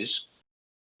headline is,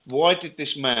 why did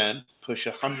this man push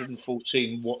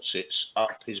 114 Watsits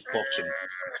up his bottom?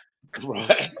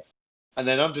 Right. And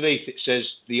then underneath it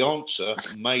says, the answer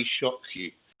may shock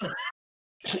you.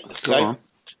 Okay.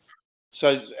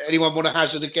 So anyone want to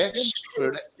hazard a guess?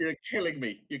 You're killing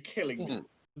me. You're killing me.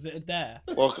 Was it a dare?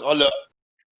 Well,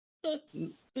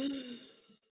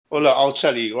 look, I'll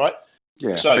tell you, right?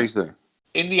 Yeah, so, please do.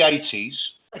 In the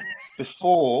 80s,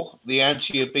 before the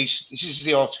anti-obesity, this is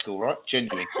the article, right?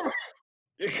 Genuine.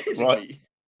 You're kidding Right. me.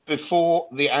 Before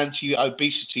the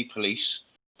anti-obesity police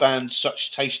banned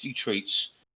such tasty treats,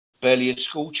 barely a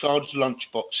school child's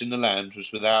lunchbox in the land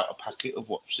was without a packet of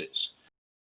Watsits.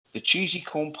 The cheesy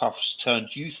corn puffs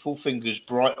turned youthful fingers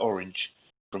bright orange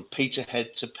from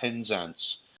Peterhead to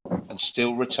Penzance and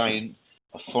still retain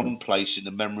a fond place in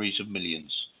the memories of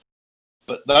millions.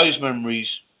 But those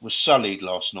memories were sullied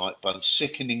last night by the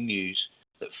sickening news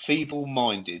that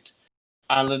feeble-minded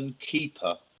Alan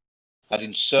Keeper had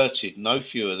inserted no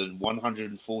fewer than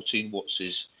 114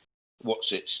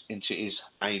 Watsits into his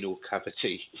anal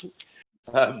cavity.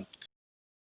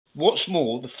 What's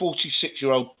more, the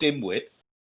 46-year-old dimwit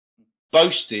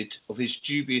boasted of his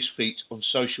dubious feat on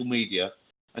social media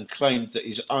and claimed that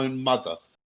his own mother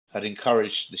had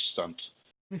encouraged this stunt.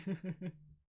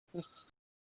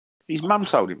 His mum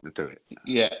told him to do it.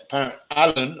 Yeah, apparently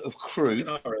Alan of Crewe,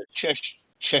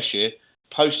 Cheshire,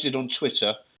 posted on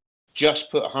Twitter,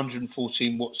 just put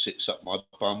 114 Watsits up my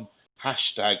bum,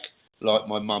 hashtag like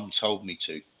my mum told me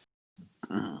to.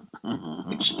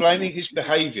 Explaining his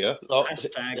behaviour...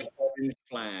 Hashtag orange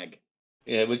flag.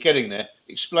 Yeah, we're getting there.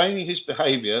 Explaining his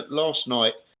behaviour, last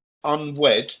night,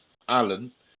 unwed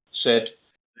Alan said,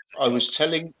 I was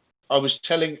telling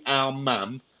our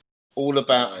mum all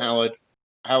about how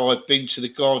I'd been to the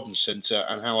garden centre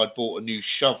and how I'd bought a new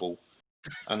shovel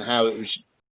and how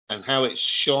it's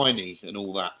shiny and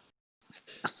all that.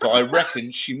 But I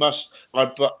reckon she must.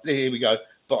 Here we go.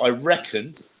 But I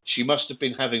reckon she must have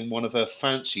been having one of her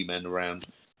fancy men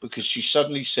around because she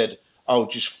suddenly said, "Oh,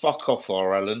 just fuck off,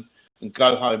 Alan, and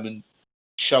go home and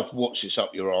shove Watsits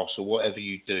up your arse or whatever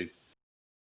you do."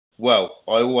 Well,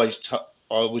 I was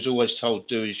always told,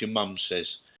 do as your mum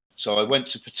says. So I went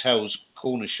to Patel's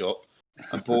corner shop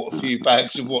and bought a few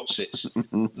bags of Watsits,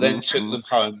 then took them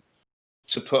home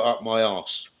to put up my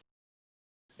arse.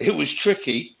 It was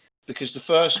tricky because the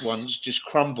first ones just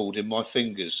crumbled in my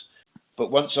fingers,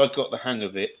 but once I got the hang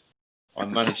of it, I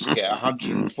managed to get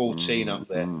 114 up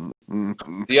there.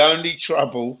 The only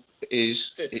trouble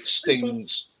is it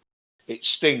stings. It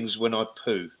stings when I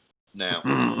poo now.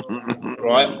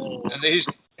 Right? And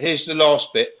here's the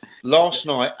last bit. Last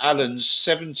night, Alan's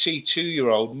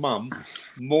 72-year-old mum,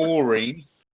 Maureen,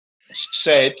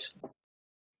 said,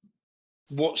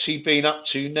 "What's he been up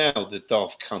to now, the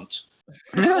daft cunt?"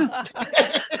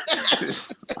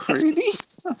 Really?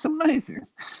 That's amazing.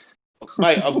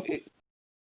 Mate,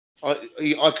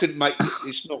 I couldn't make.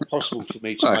 It's not possible for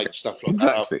me to No, make stuff like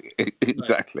that up.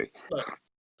 Exactly. No.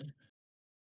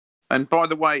 And by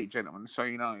the way, gentlemen, so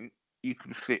you know, you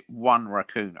can fit one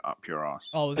raccoon up your ass.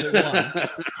 Oh, was it one?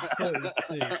 I thought it was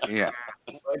two. Yeah.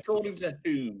 According to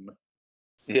whom?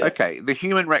 Yeah. Okay. The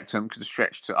human rectum can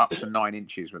stretch to up to 9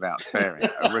 inches without tearing.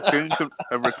 A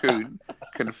raccoon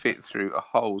can fit through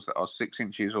holes that are 6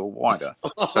 inches or wider.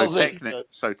 So, Oh, there you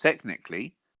go.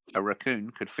 technically, a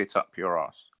raccoon could fit up your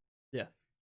ass. Yes.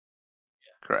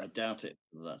 I Correct. doubt it.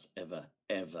 That's ever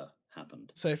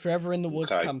happened. So if you're ever in the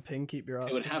woods Okay. camping, keep your ass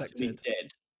It would have to be protected.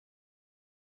 dead.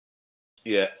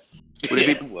 Yeah. Would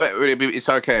it be? Well, Would it be? It's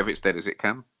okay if it's dead as it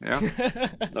can. Yeah.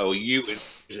 no, you,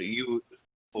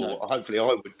 or No. hopefully I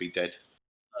would be dead.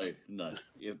 No.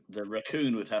 The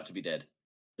raccoon would have to be dead.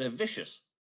 They're vicious.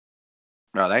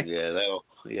 Are they? Yeah, they are.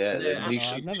 Yeah, they're Yeah. Oh, niche.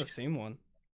 I've never seen one.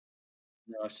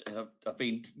 No, I've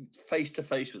been face to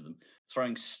face with them,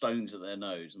 throwing stones at their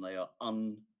nose, and they are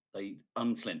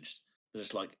unflinched. They're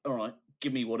just like, all right,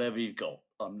 give me whatever you've got.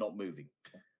 I'm not moving.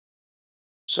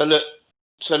 So look,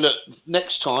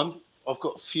 next time I've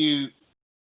got a few.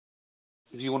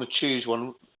 If you want to choose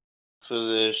one for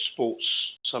the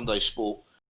Sunday sport,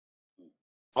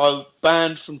 I'm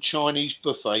banned from Chinese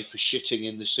buffet for shitting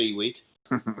in the seaweed.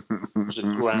 Was a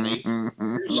granny. Some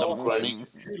granny.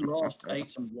 Who last ate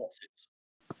some Wotsits?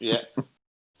 Yeah.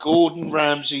 Gordon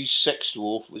Ramsay's sex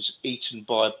dwarf was eaten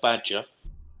by a badger.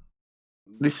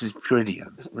 This is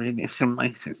brilliant. Really, it's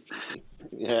amazing.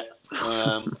 Yeah.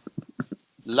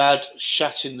 Lad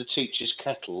shat in the teacher's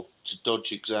kettle to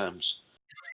dodge exams.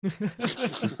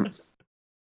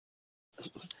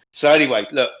 So anyway,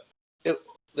 look,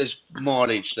 there's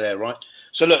mileage there, right?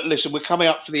 So look, listen, we're coming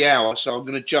up for the hour, so I'm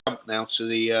going to jump now to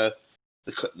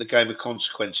the game of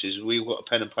consequences. We've got a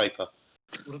pen and paper.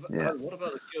 What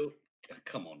about the guilt?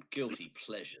 Come on, guilty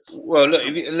pleasures. Well, look,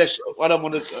 unless I don't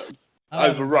want to I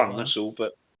haven't got overrun, one. that's all.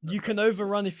 But You can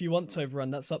overrun if you want to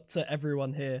overrun. That's up to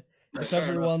everyone here. If Fair enough,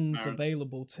 everyone's Aaron.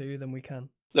 available to, then we can.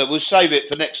 look, we'll save it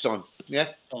for next time. Yeah.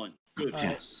 Fine, good.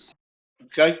 Alright.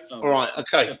 Okay. Oh, All right.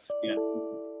 Okay. Yeah.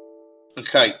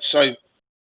 Okay. So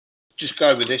just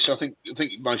go with this. I think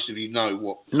most of you know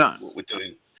what we're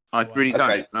doing. I really don't.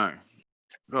 Okay. No.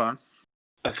 Go on.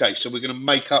 Okay. So we're going to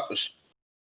make up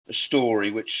a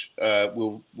story which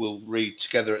we'll read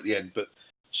together at the end. But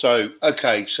so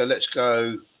okay. So let's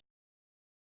go.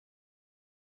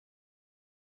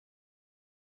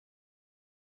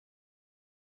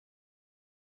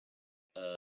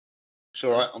 It's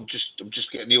all right. I'm just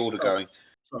getting the order going.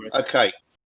 Sorry.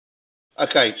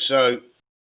 Okay. So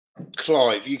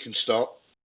Clive, you can start.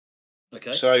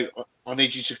 Okay. So I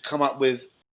need you to come up with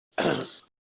a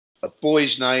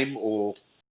boy's name or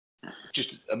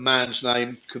just a man's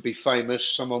name. Could be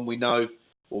famous, someone we know,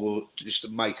 or just a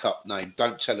make-up name.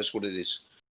 Don't tell us what it is.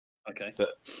 Okay. But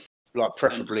like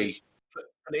preferably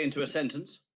Put it into a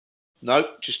sentence. no,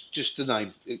 just the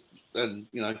name. And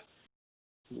you know,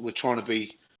 we're trying to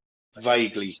be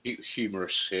vaguely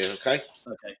humorous here. Okay.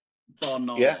 Okay.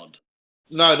 Barnard. Yeah.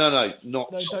 No, not No,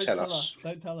 don't tell tell us. us.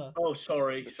 Don't tell us. Oh,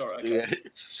 sorry. Okay. Yeah.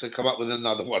 So come up with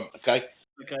another one. Okay.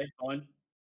 Okay, fine.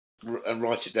 And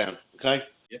write it down. Okay.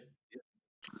 Yep.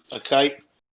 Okay.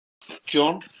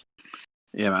 John,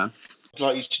 Yeah, man. I'd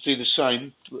like you to do the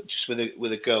same, but just with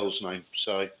a girl's name.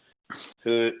 So,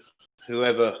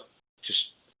 whoever, just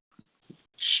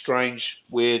strange,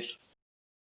 weird,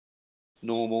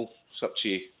 normal. It's up to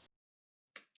you,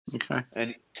 Okay.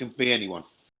 and it can be anyone.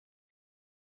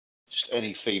 Just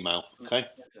any female. Okay.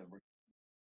 No?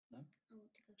 I want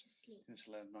to go to sleep. It's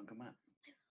a Uncle Matt.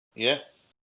 Yeah.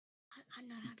 I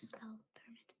know how to spell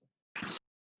pyramid.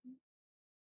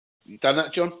 You done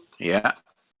that, John? Yeah.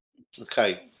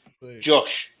 Okay. Sweet.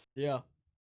 Josh. Yeah.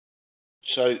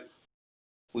 So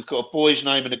we've got a boy's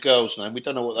name and a girl's name. We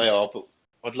don't know what they are, but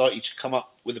I'd like you to come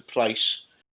up with a place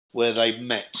where they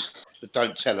met, but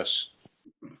don't tell us.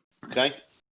 Okay?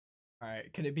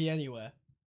 Alright, can it be anywhere?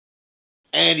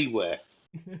 Anywhere.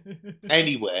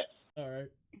 Anywhere. Alright.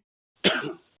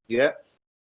 Yeah.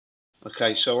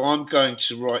 Okay, so I'm going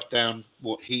to write down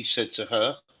what he said to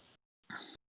her.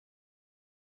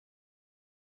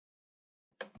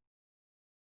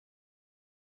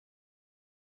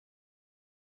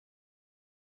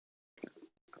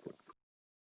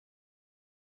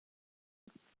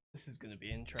 This is going to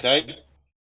be interesting. Okay.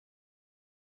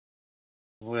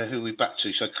 Who are we back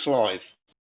to? So Clive.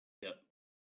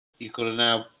 you've got to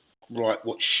now write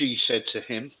what she said to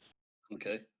him.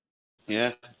 Okay.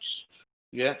 Yeah.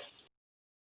 Yeah.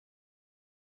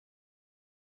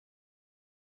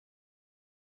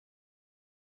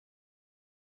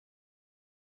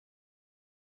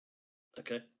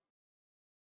 Okay.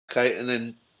 Okay, and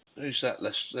then who's that?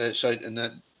 So and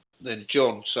then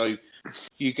John. So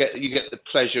you get the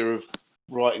pleasure of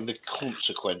writing the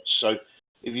consequence. So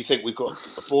if you think we've got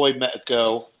a boy met a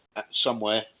girl at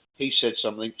somewhere, he said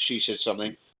something, she said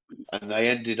something, and they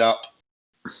ended up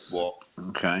what?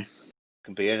 Okay.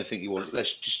 Can be anything you want.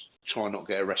 Let's just try not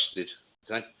get arrested.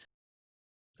 Okay.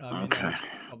 I mean, Okay.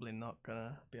 I'm probably not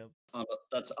gonna be able.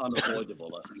 That's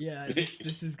unavoidable. I think. Yeah,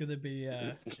 this is gonna be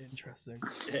interesting.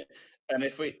 And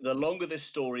if the longer this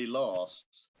story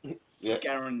lasts, Yeah.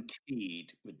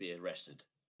 guaranteed would be arrested.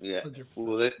 Yeah. 100%.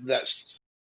 Well, that's.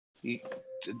 You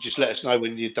just let us know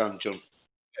when you're done, John.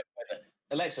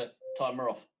 Alexa, timer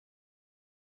off.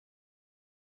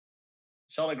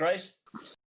 Charlotte Grace,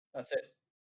 that's it.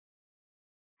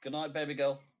 Good night, baby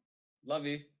girl. Love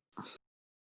you.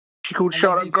 She called I love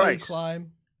Charlotte you too, Grace.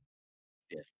 Climb.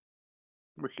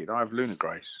 Wicked. I have Luna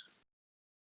Grace.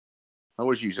 I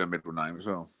always use her middle name as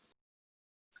well.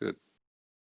 Good.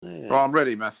 Yeah. Right, I'm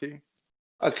ready, Matthew.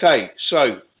 Okay,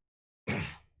 so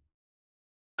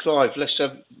Clive, let's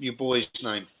have your boy's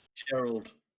name.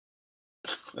 Gerald.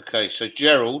 Okay, so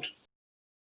Gerald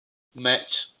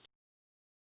met.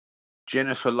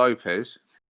 Jennifer Lopez.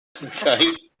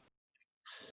 Okay.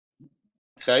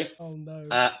 Okay. Oh no.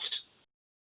 At.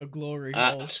 A glory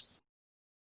hole.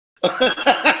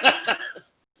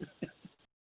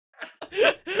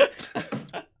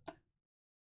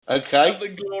 Okay. At the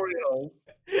glory hole.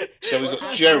 So we've got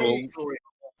At Gerald. the glory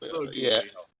hole. The glory Yeah.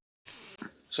 hole.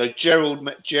 So Gerald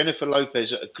met Jennifer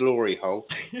Lopez at a glory hole.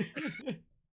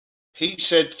 He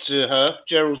said to her,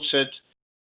 Gerald said,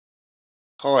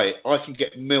 "Hi, I can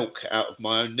get milk out of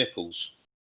my own nipples."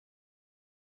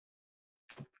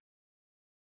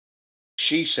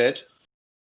 She said,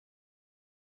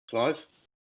 Clive.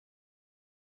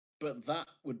 But that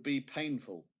would be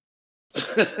painful.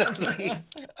 And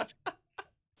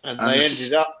they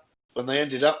ended up. When they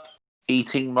ended up.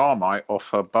 Eating Marmite off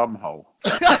her bumhole.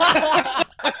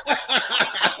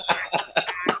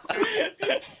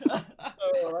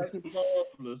 Oh, that's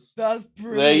marvelous. That's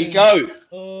brilliant. There you go.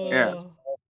 Oh, Yeah.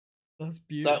 That's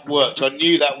beautiful. That worked. I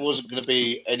knew that wasn't going to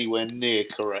be anywhere near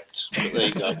correct. But there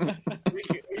you go. We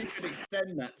could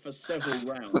extend that for several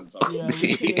rounds. Yeah,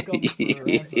 we could have gone forever.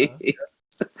 There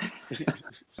you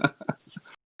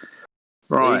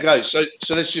Right. go. So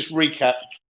let's just recap.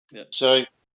 Yeah. So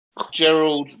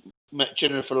Gerald met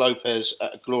Jennifer Lopez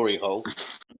at a glory hole.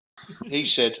 He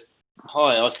said,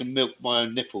 "Hi, I can milk my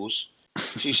own nipples."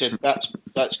 She said, "That's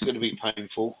going to be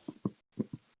painful."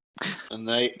 And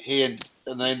they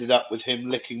ended up with him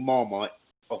licking Marmite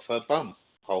off her bum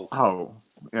hole. Oh,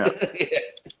 yeah. Yeah.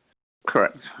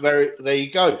 Correct. There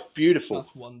you go. Beautiful.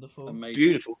 That's wonderful. Amazing.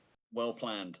 Beautiful. Well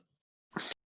planned.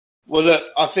 Well, look,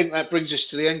 I think that brings us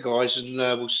to the end, guys, and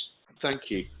thank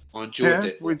you. I enjoyed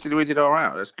it. We did all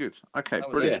right. That's good. Okay, That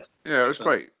was brilliant. it. Yeah, it was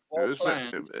Excellent. great. Well It was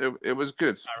planned. it was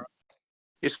good.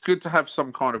 It's good to have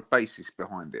some kind of basis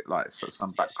behind it, like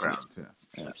some background. Yeah.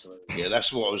 Absolutely. Yeah,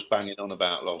 that's what I was banging on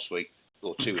about last week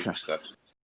or 2 weeks ago.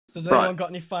 Does Right. anyone got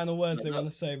any final words they want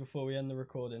to say before we end the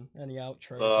recording? Any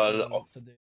outros that Uh, anyone wants to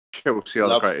do? Chelsea are the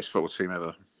Love- greatest football team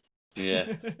ever.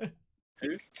 Yeah.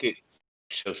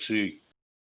 Chelsea.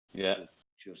 Yeah.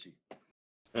 Chelsea.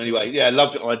 Anyway, yeah,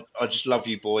 love it. I just love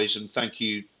you boys, and thank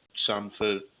you, son,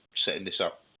 for setting this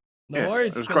up. No Yeah,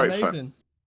 worries, it it's was been great fun. amazing.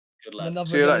 Good And lad. another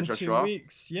See you day later, in 2 Joshua.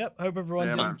 weeks. Yep. Hope everyone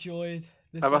Yeah, man. enjoyed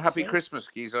this. Have a happy episode. Christmas,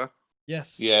 geezer.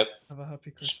 Yes. Yeah. Have a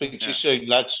happy Christmas. Speak to Yeah. you soon,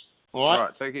 lads. All All right.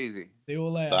 right, take it easy. See you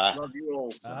all later. Bye. Love you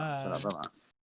all. Bye. Bye.